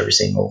to church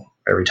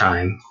every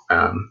time,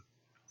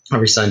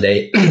 every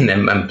Sunday,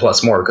 and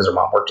plus more because her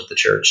mom worked at the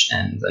church,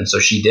 and so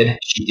she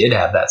did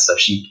have that stuff.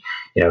 She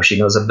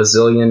knows a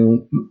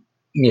bazillion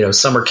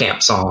summer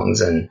camp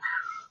songs, and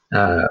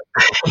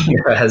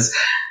has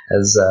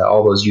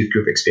all those youth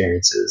group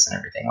experiences and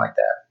everything like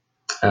that.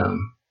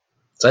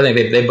 So I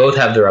think they both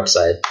have their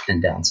upside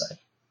and downside.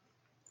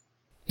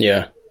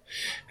 Yeah.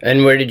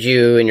 And where did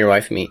you and your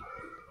wife meet?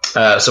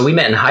 So we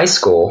met in high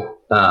school,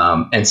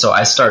 and so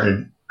I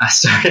started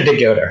to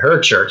go to her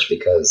church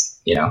because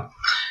I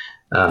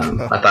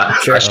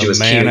thought she was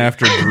man cute.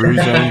 After Drew's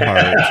own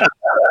heart.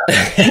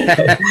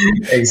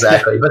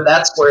 Exactly, but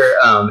that's where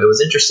it was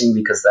interesting,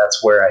 because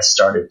that's where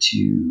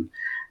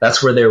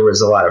that's where there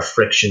was a lot of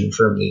friction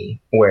for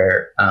me,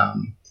 where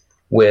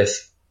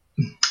with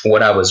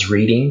what I was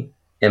reading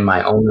and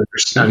my own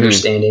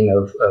understanding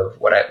of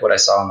what I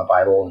saw in the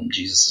Bible and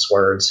Jesus's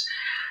words,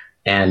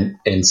 and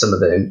some of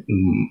the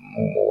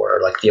more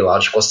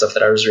theological stuff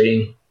that I was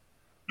reading,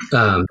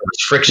 there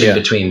was friction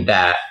between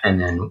that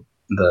and then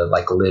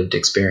the lived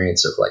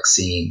experience of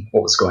seeing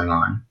what was going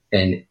on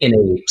in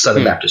a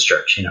Southern Baptist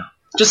church,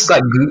 just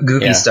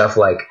goofy stuff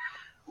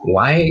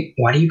why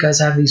do you guys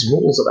have these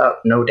rules about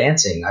no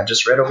dancing? I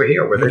just read over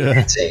here where they're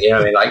dancing. You know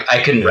what I mean? Like,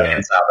 I couldn't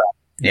reconcile that.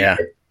 Yeah.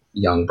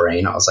 Young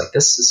brain. I was like,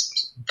 this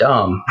is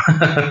dumb.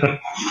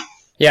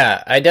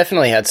 Yeah, I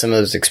definitely had some of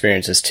those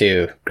experiences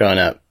too growing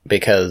up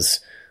because,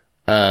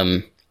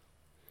 and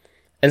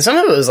some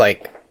of it was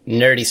like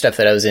nerdy stuff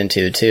that I was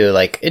into too.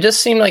 Like, it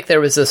just seemed like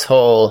there was this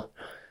whole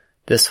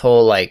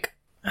like,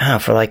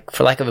 for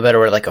lack of a better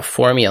word, like a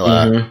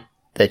formula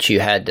that you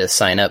had to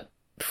sign up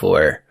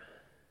for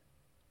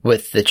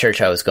with the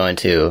church I was going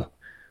to.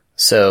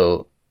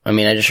 So, I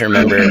mean, I just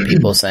remember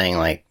people saying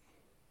like,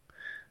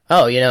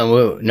 oh, you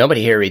know,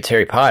 nobody here reads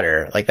Harry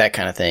Potter, like that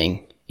kind of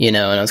thing, you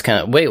know, and I was kind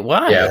of, wait,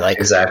 why? Yeah, like,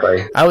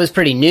 exactly. I was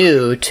pretty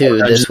new to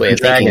this way of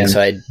thinking, so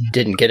I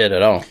didn't get it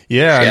at all.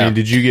 Yeah, I mean,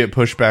 did you get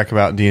pushback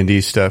about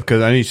D&D stuff?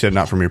 Because I know you said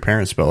not from your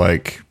parents, but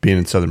like being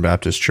in Southern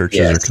Baptist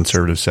churches or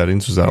conservative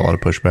settings, was that a lot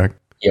of pushback?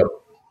 Yep.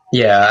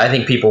 Yeah, I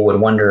think people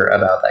would wonder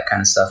about that kind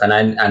of stuff, and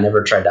I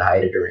never tried to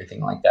hide it or anything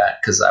like that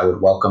because I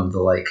would welcome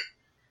the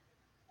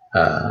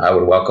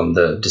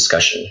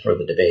discussion or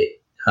the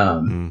debate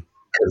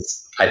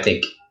because I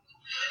think.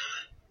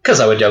 Because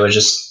I would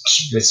just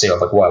say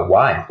like,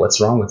 why?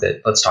 What's wrong with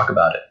it? Let's talk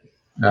about it.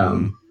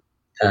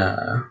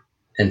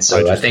 And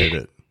so I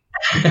think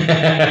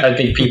I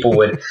think people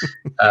would.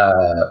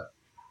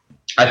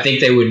 I think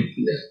they would.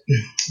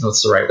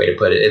 What's the right way to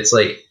put it? It's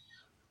like,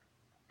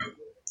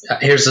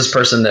 here's this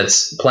person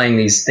that's playing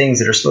these things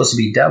that are supposed to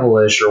be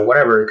devilish or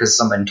whatever because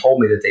someone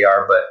told me that they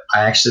are, but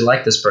I actually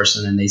like this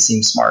person and they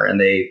seem smart and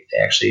they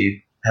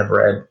actually have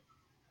read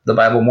the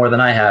Bible more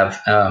than I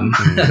have.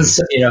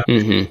 So, you know,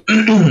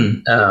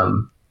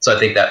 so I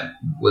think that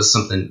was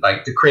something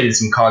like that created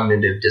some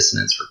cognitive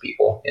dissonance for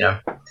people, you know?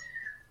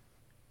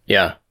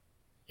 Yeah,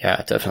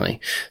 definitely.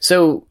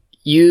 So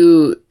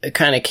you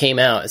kind of came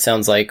out, it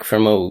sounds like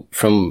from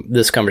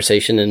this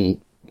conversation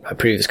and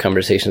previous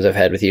conversations I've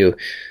had with you,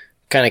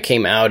 kind of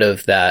came out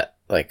of that,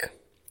 like,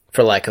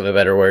 for lack of a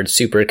better word,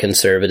 super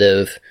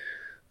conservative,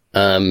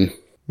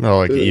 well,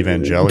 like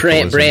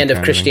evangelicalism. Brand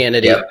of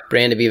Christianity,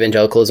 brand of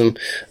evangelicalism.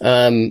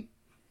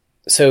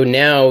 So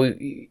now,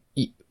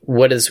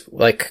 what is,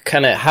 like,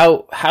 kind of,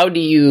 how do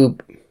you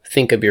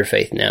think of your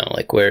faith now?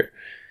 Like, where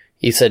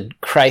you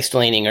said Christ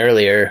leaning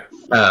earlier.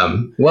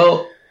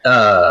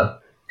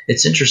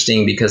 It's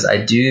interesting because I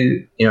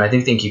do, you know, I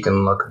do think you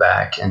can look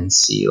back and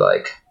see,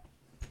 like,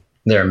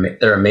 there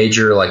are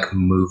major, like,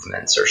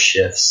 movements or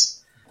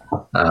shifts.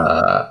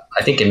 I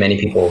think in many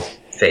people's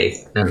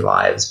faith and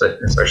lives, but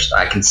especially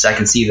I can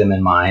see them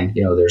in mine.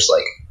 You know, there's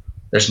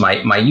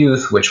my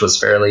youth, which was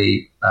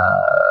fairly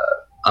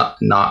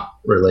not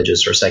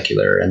religious or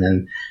secular, and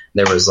then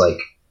there was like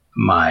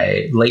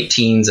my late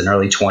teens and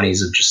early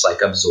 20s of just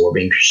like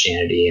absorbing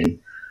Christianity and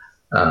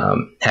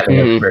having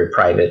a very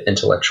private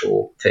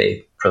intellectual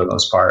faith for the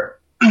most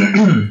part.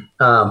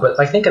 But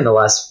I think in the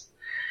last,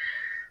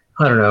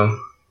 I don't know,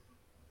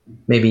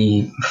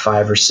 maybe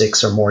 5 or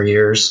 6 or more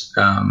years,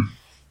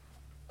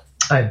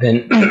 I've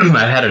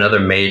had another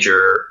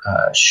major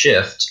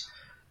shift,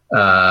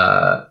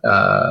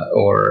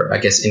 or I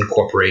guess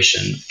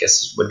incorporation, I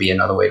guess would be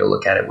another way to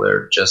look at it,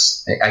 where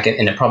just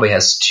and it probably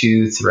has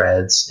 2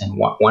 threads, and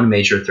one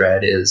major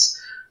thread is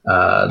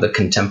the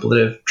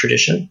contemplative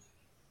tradition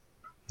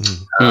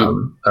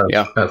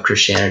of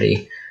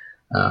Christianity,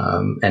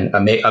 and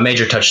a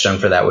major touchstone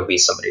for that would be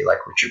somebody like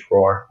Richard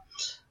Rohr.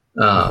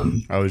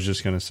 I was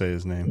just going to say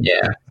his name.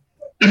 Yeah.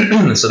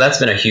 So that's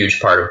been a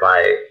huge part of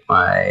my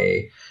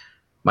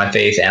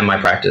faith and my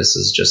practice,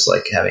 is just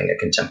like having a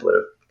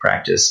contemplative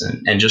practice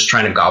and just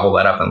trying to gobble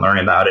that up and learn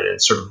about it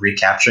and sort of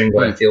recapturing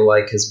what I feel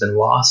like has been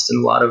lost in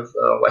a lot of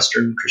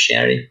Western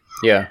Christianity.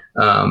 Yeah.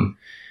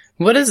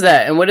 What is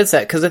that? And what is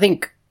that? Because I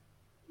think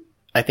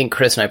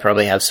Chris and I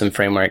probably have some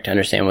framework to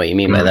understand what you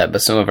mean by that,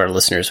 but some of our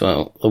listeners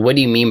won't. What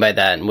do you mean by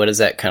that? And what does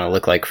that kind of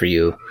look like for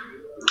you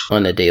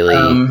on a daily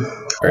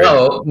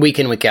week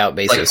in, week out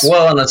basis? Like,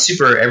 well, on a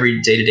super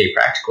every day-to-day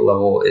practical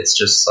level, it's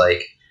just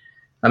like,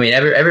 I mean,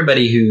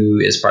 everybody who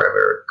is part of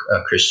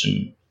a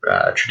Christian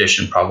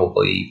tradition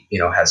probably, you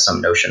know, has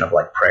some notion of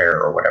like prayer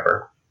or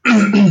whatever.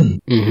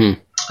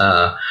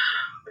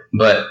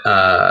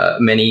 But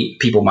many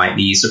people might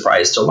be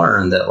surprised to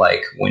learn that,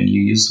 like, when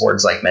you use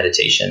words like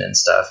meditation and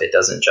stuff, it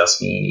doesn't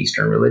just mean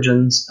Eastern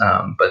religions,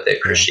 but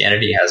that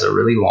Christianity has a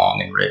really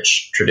long and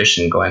rich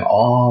tradition going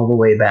all the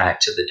way back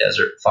to the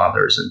desert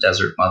fathers and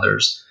desert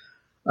mothers,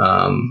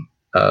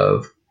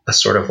 of a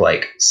sort of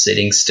like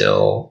sitting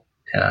still,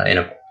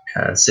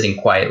 sitting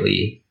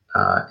quietly,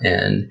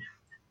 and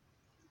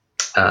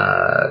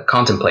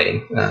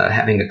contemplating,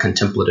 having a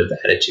contemplative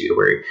attitude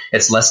where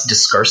it's less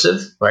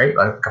discursive, right?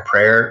 Like a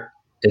prayer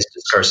is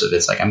discursive.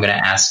 It's like, I'm going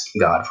to ask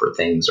God for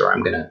things, or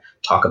I'm going to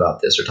talk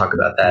about this or talk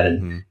about that.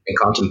 And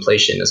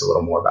contemplation is a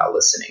little more about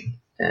listening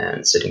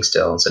and sitting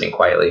still and sitting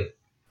quietly.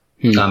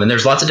 And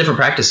there's lots of different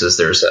practices.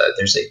 There's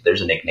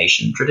an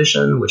Ignatian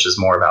tradition, which is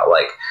more about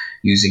like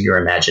using your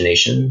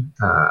imagination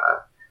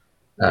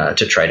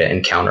to try to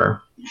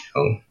encounter,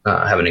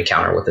 have an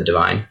encounter with the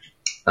divine.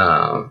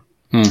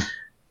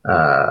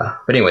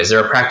 But anyways,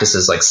 there are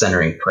practices like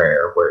centering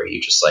prayer where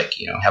you just like,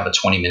 have a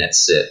 20-minute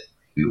sit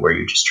where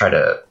you just try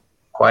to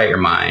quiet your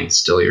mind,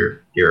 still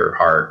your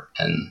heart,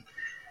 and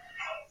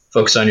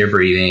focus on your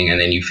breathing.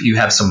 And then you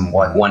have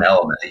one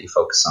element that you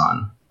focus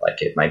on.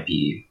 Like it might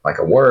be like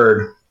a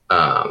word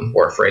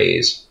or a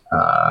phrase,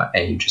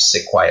 and you just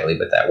sit quietly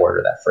with that word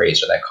or that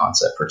phrase or that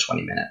concept for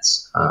 20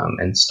 minutes.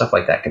 And stuff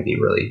like that can be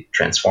really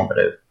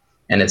transformative.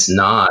 And it's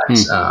not,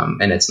 some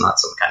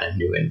kind of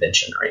new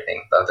invention or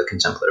anything. The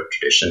contemplative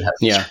tradition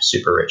has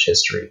super rich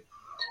history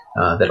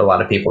that a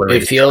lot of people are.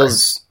 It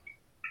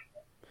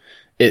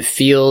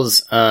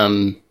feels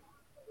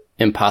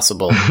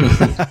impossible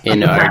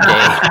in our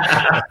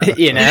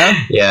day.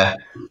 Yeah.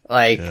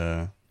 Like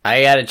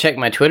I got to check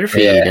my Twitter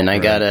feed, and I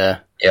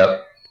gotta.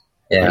 Yep.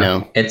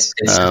 Yeah. It's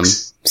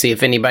see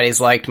if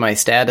anybody's liked my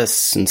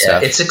status and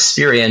stuff. It's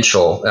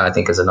experiential, I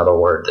think, is another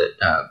word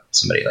that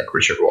somebody like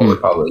Richard Rohr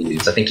would probably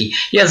use. I think he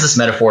has this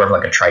metaphor of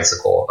like a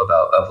tricycle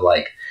of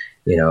like,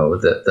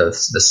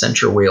 the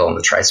center wheel on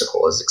the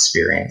tricycle is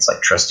experience,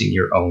 like trusting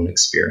your own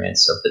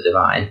experience of the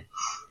divine.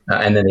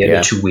 And then the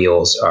other two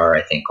wheels are,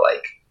 I think,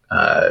 like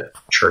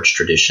church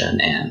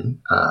tradition and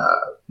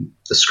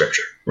the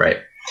scripture,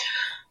 right?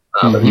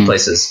 But he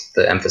places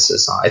the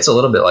emphasis on. It's a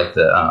little bit like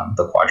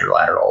the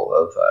quadrilateral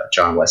of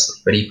John Wesley,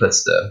 but he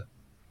puts the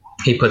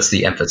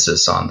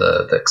emphasis on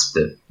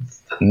the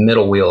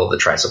middle wheel of the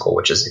tricycle,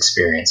 which is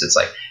experience. It's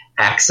like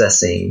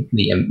accessing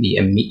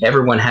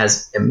everyone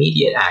has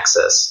immediate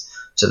access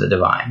to the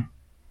divine.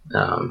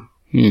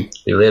 We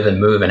live and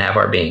move and have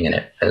our being in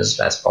it, as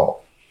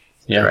Paul.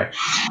 Yeah. Right.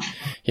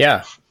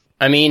 Yeah.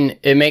 I mean,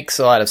 it makes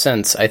a lot of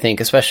sense. I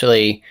think it's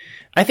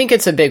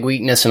a big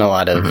weakness in a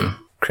lot of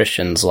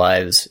Christians'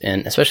 lives,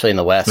 and especially in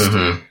the West,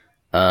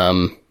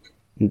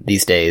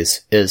 these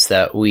days, is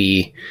that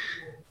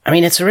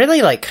it's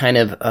really like kind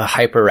of a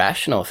hyper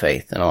rational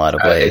faith in a lot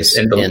of ways.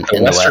 And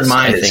the Western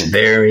mind is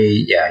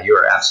very, you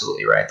are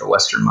absolutely right. The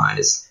Western mind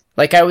is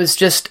like, I was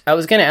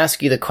going to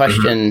ask you the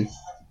question,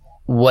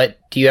 what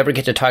do you ever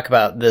get to talk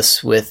about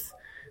this with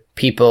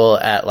people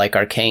at like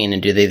Arcane,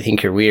 and do they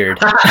think you're weird?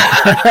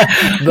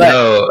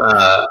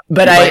 I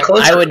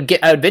would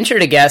venture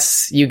to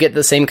guess you get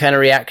the same kind of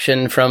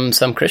reaction from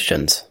some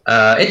Christians.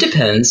 It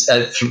depends.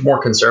 For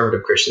more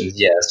conservative Christians,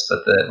 yes,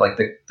 but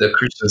the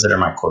Christians that are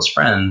my close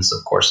friends,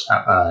 of course,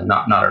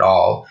 not at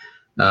all.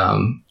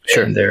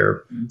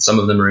 Sure, some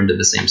of them are into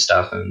the same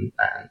stuff, and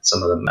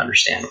some of them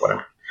understand what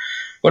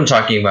I'm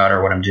talking about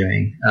or what I'm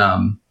doing.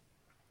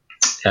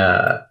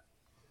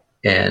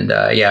 Some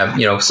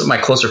of my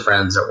closer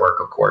friends at work,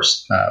 of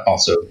course,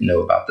 also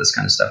know about this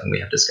kind of stuff, and we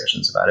have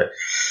discussions about it.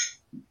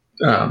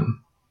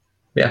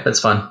 That's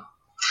fun.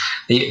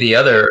 The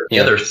other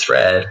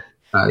thread,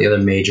 the other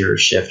major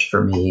shift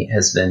for me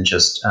has been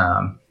just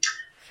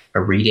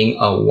reading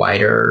a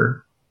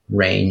wider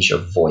range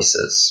of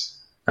voices,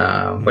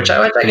 which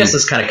I guess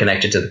is kind of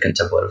connected to the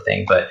contemplative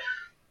thing, but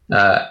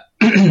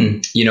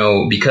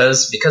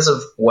because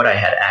of what I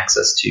had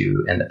access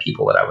to and the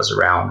people that I was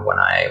around when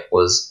I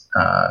was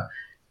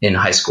in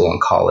high school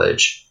and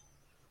college,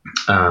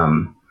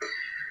 I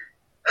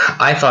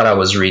thought I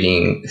was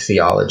reading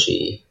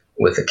theology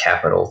with a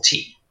capital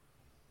T,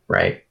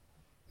 right?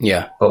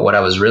 Yeah. But what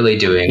I was really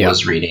doing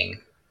was reading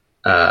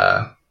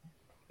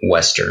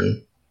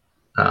Western,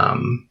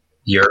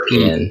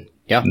 European,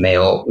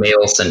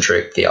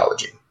 male-centric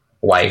theology,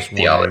 white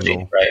theology,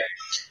 right?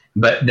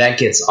 But that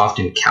gets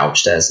often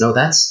couched as, no,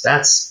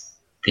 that's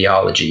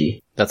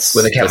theology. That's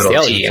with a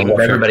capital T, and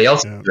what everybody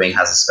else is doing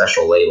has a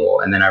special label.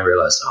 And then I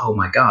realized, oh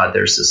my God,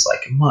 there's this like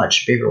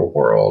much bigger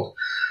world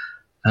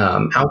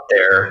out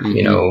there,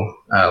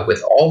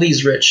 with all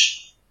these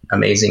rich,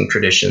 amazing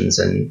traditions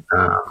and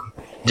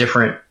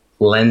different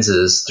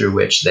lenses through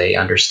which they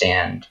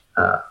understand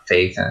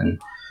faith and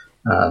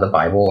the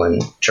Bible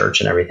and church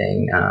and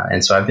everything.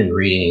 And so I've been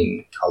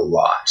reading a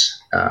lot,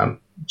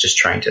 just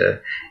trying to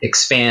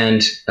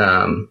expand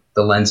the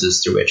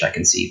lenses through which I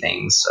can see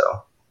things.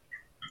 So.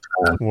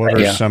 What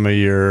are some of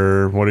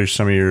your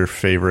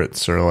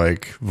favorites or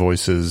like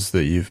voices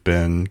that you've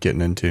been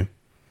getting into?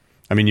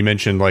 I mean, you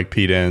mentioned like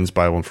Pete Enns,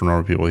 Bible for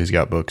Normal People. He's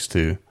got books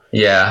too.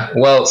 Yeah.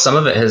 Well,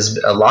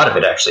 a lot of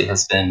it actually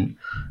has been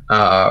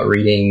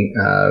reading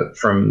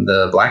from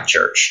the Black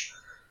church.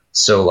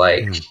 So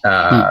like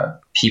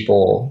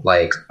people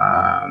like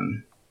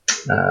the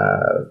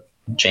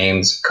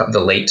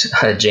late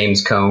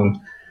James Cone.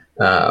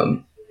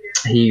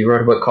 He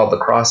wrote a book called The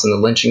Cross and the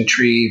Lynching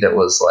Tree that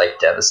was like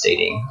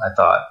devastating, I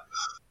thought.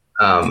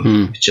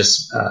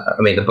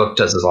 The book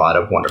does a lot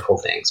of wonderful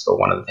things, but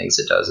one of the things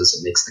it does is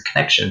it makes the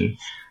connection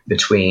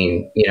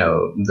between,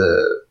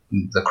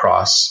 the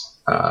cross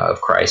of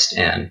Christ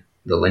and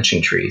the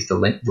lynching trees,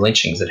 the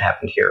lynchings that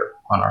happened here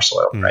on our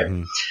soil, right?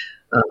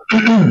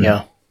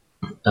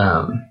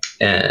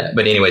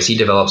 But anyways, he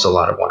develops a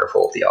lot of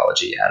wonderful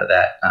theology out of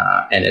that.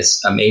 And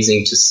it's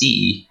amazing to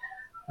see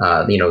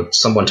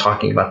someone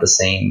talking about the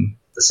same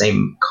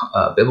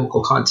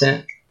biblical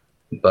content,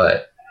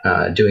 but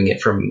doing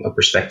it from a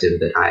perspective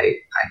that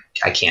I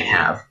can't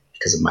have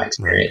because of my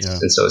experience, Right, yeah.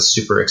 and so it's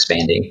super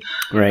expanding.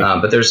 Right.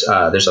 But there's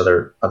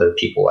other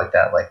people like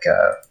that, like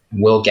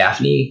Will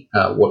Gaffney,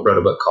 wrote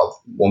a book called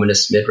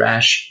Womanist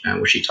Midrash,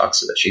 where she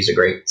talks about, she's a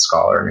great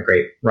scholar and a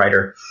great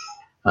writer.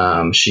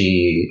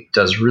 She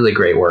does really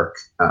great work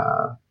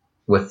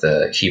with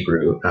the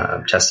Hebrew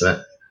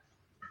Testament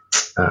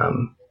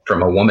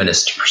from a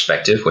womanist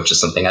perspective, which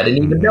is something I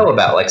didn't even know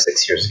about like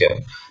 6 years ago,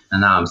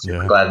 and now I'm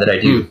super glad that I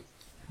do.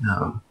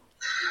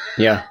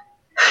 Yeah.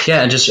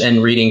 Yeah,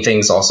 and reading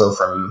things also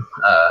from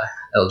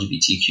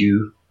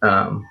LGBTQ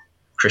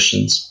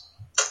Christians,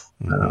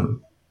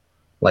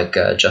 like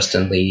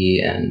Justin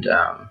Lee, and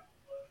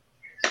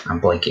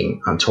I'm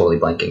totally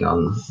blanking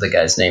on the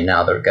guy's name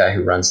now, the guy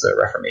who runs the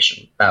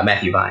Reformation,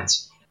 Matthew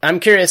Vines. I'm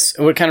curious,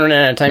 we're kind of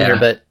running out of time Yeah. here,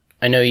 but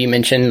I know you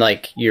mentioned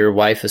like your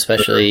wife,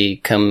 especially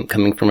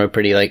coming from a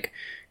pretty like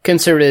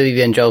conservative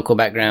evangelical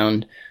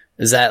background.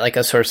 Is that like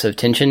a source of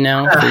tension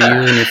now for you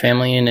and your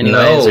family in any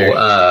ways?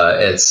 No,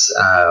 it's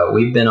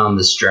we've been on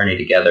this journey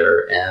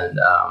together, and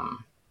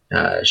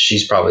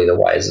she's probably the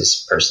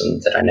wisest person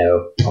that I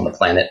know on the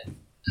planet.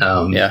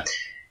 Yeah.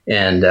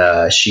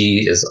 And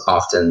she is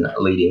often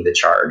leading the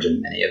charge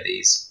in many of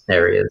these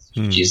areas.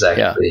 She's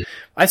actually.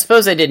 I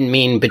suppose I didn't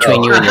mean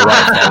between you and your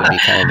wife. That would be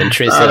kind of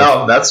intrusive.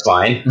 No, that's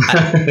fine.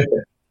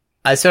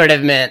 I sort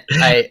of meant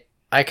I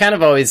kind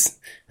of always.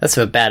 That's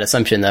a bad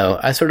assumption, though.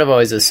 I sort of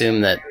always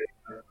assume that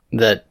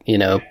you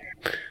know,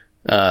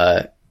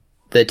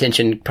 the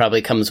tension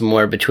probably comes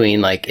more between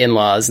like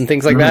in-laws and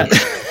things like that.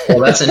 Well,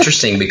 that's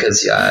interesting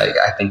because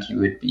I think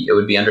it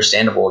would be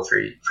understandable for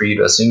you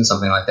to assume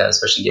something like that,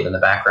 especially given the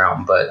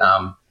background. But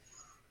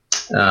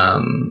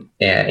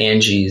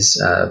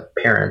Angie's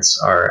parents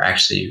are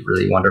actually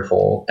really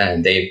wonderful,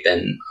 and they've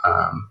been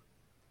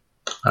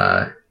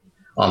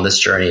on this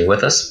journey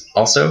with us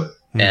also.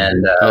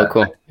 And oh,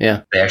 cool!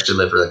 Yeah, they actually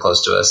live really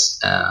close to us.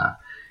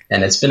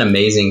 And it's been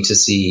amazing to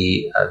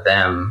see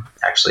them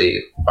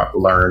actually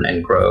learn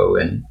and grow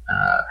and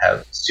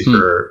have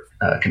super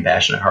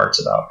compassionate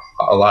hearts about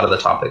a lot of the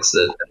topics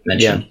that I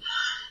mentioned.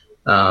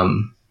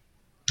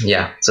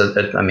 So it's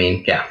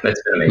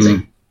been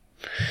amazing.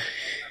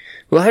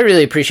 Well, I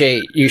really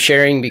appreciate you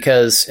sharing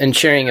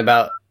sharing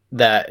about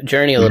that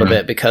journey a little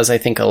bit, because I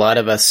think a lot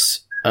of us,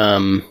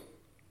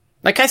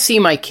 like I see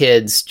my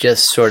kids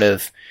just sort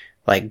of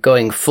like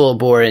going full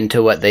bore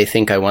into what they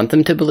think I want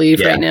them to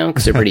believe right now,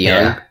 because they're pretty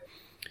young.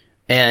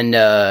 And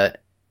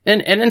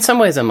in some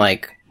ways I'm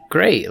like,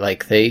 great,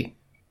 like they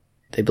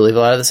believe a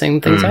lot of the same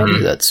things I do.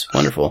 That's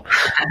wonderful.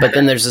 But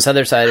then there's this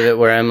other side of it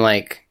where I'm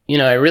like, you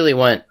know, I really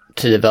want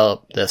to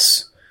develop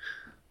this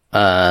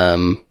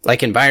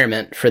like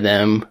environment for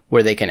them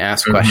where they can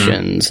ask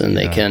questions and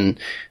they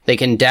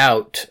can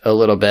doubt a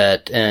little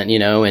bit, and you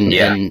know,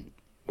 and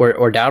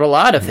or doubt a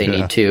lot if they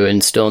need to,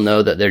 and still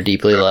know that they're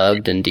deeply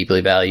loved and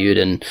deeply valued,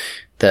 and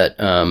that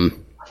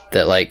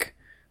that like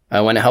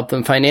I want to help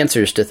them find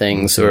answers to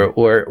things,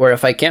 or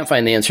if I can't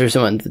find the answers,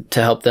 I want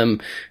to help them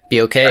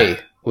be okay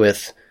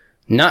with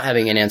not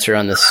having an answer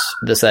on this,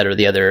 that, or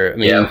the other. I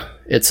mean,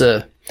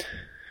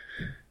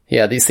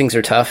 these things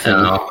are tough.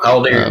 And, how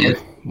old are your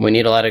kids? We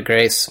need a lot of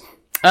grace.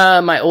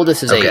 My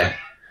oldest is 8.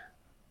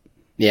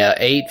 Yeah,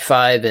 8,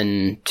 5,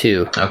 and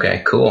 2.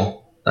 Okay,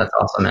 cool. That's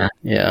awesome, man.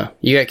 Yeah.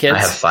 You got kids? I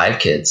have 5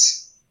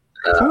 kids.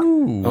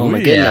 Oh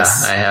my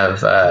goodness. I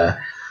have, I've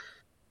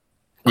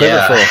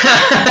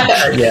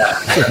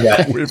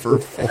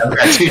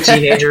got 2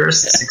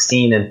 teenagers,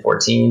 16 and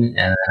 14,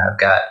 and I've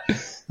got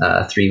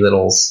 3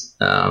 littles,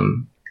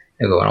 going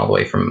all the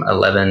way from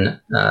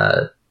 11,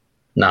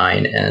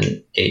 9,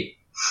 and 8.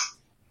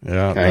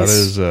 Yeah,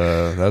 Nice.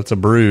 That's a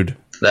brood.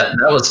 That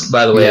was,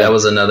 by the way, that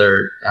was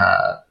another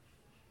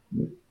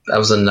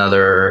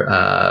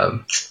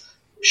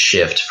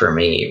shift for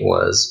me,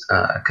 was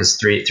because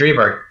three of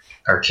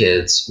our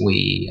kids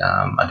we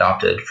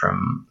adopted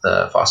from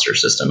the foster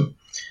system.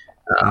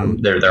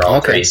 They're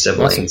all 3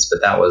 siblings,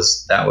 but that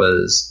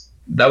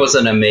was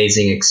an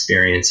amazing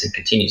experience, and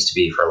continues to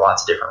be for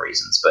lots of different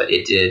reasons. But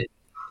it did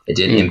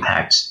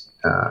impact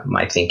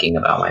my thinking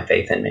about my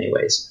faith in many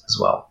ways as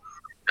well.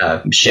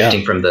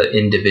 Shifting from the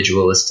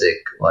individualistic,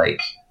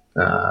 like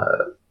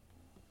kind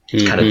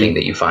of thing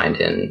that you find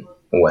in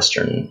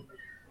Western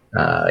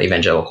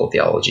evangelical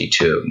theology,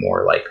 to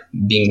more like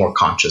being more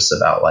conscious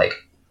about like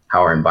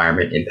how our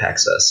environment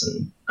impacts us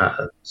and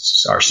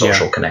our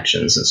social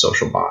connections and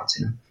social bonds.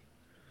 You know.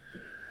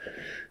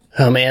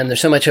 Oh man,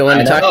 there's so much I want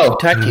to talk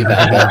to you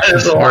about.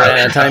 We're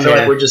out of time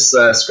here. We're just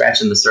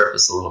scratching the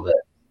surface a little bit.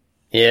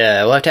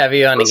 Yeah, we'll have to have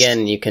you on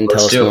again. You can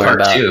tell us more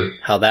about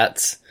how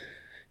that's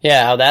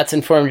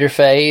informed your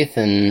faith,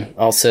 and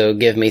also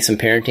give me some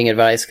parenting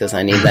advice, because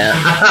I need that.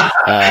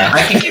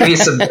 I can give you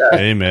some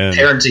Amen.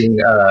 parenting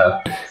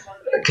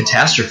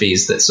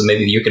catastrophes so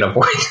maybe you can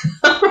avoid.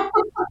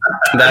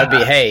 That would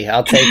be, hey,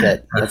 I'll take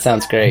it. That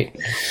sounds great.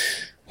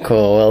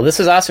 Cool. Well, this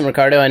was awesome,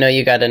 Ricardo. I know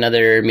you got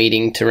another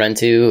meeting to run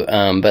to,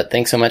 but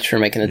thanks so much for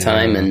making the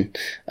time. And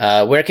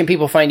where can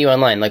people find you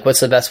online? Like, what's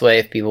the best way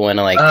if people want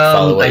to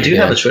follow what I do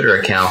have a Twitter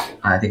account.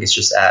 I think it's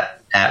just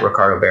at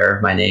Ricardo Bear,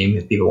 my name.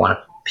 If people want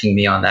to ping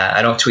me on that.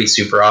 I don't tweet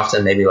super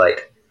often, maybe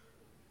like,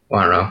 well,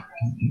 I don't know,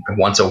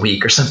 once a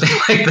week or something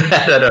like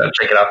that. I don't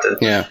check it often.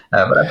 Yeah.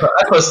 But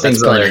I post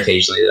things on there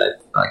occasionally,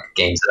 like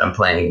games that I'm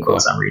playing,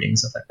 books I'm reading,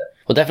 stuff like that.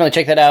 Well, definitely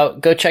check that out.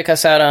 Go check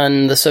us out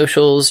on the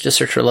socials. Just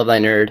search for Love Thy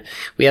Nerd.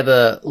 We have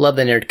a Love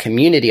Thy Nerd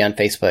community on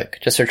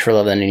Facebook. Just search for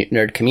Love Thy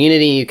Nerd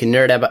community. You can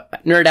nerd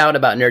out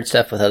about nerd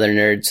stuff with other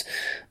nerds.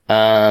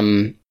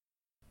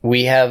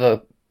 We have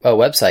a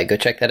website. Go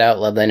check that out,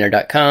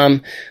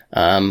 lovethynerd.com.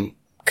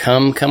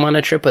 Come on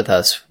a trip with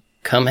us.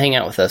 Come hang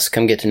out with us.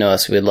 Come get to know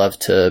us. We'd love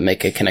to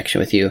make a connection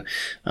with you.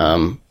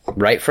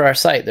 Write for our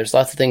site. There's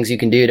lots of things you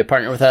can do to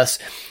partner with us.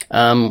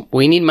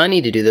 We need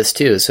money to do this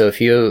too. So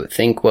if you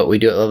think what we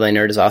do at Love Thy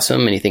Nerd is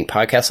awesome and you think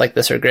podcasts like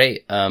this are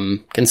great,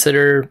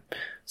 consider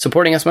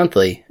supporting us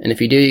monthly. And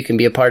if you do, you can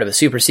be a part of a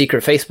super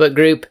secret Facebook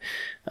group,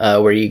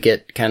 where you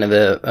get kind of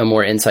a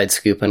more inside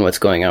scoop on what's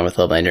going on with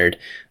Love Thy Nerd.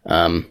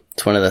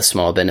 It's one of the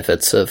small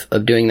benefits of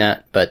doing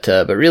that. But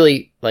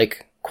really,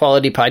 like,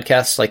 quality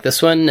podcasts like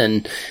this one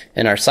and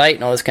our site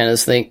and all this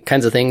kinds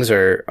of things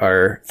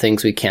are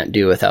things we can't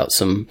do without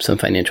some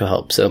financial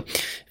help. So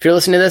if you're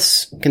listening to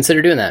this,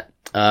 consider doing that.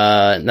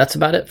 And that's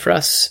about it for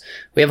us.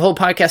 We have a whole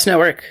podcast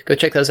network. Go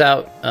check those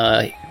out.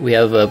 We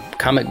have a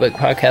comic book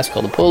podcast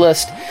called The Pull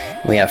List.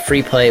 We have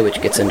Free Play,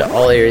 which gets into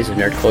all areas of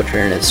nerd culture,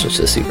 and it's just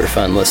a super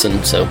fun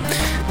listen. So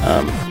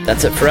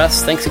that's it for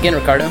us. Thanks again,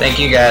 Ricardo. Thank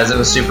you, guys. It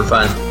was super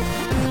fun.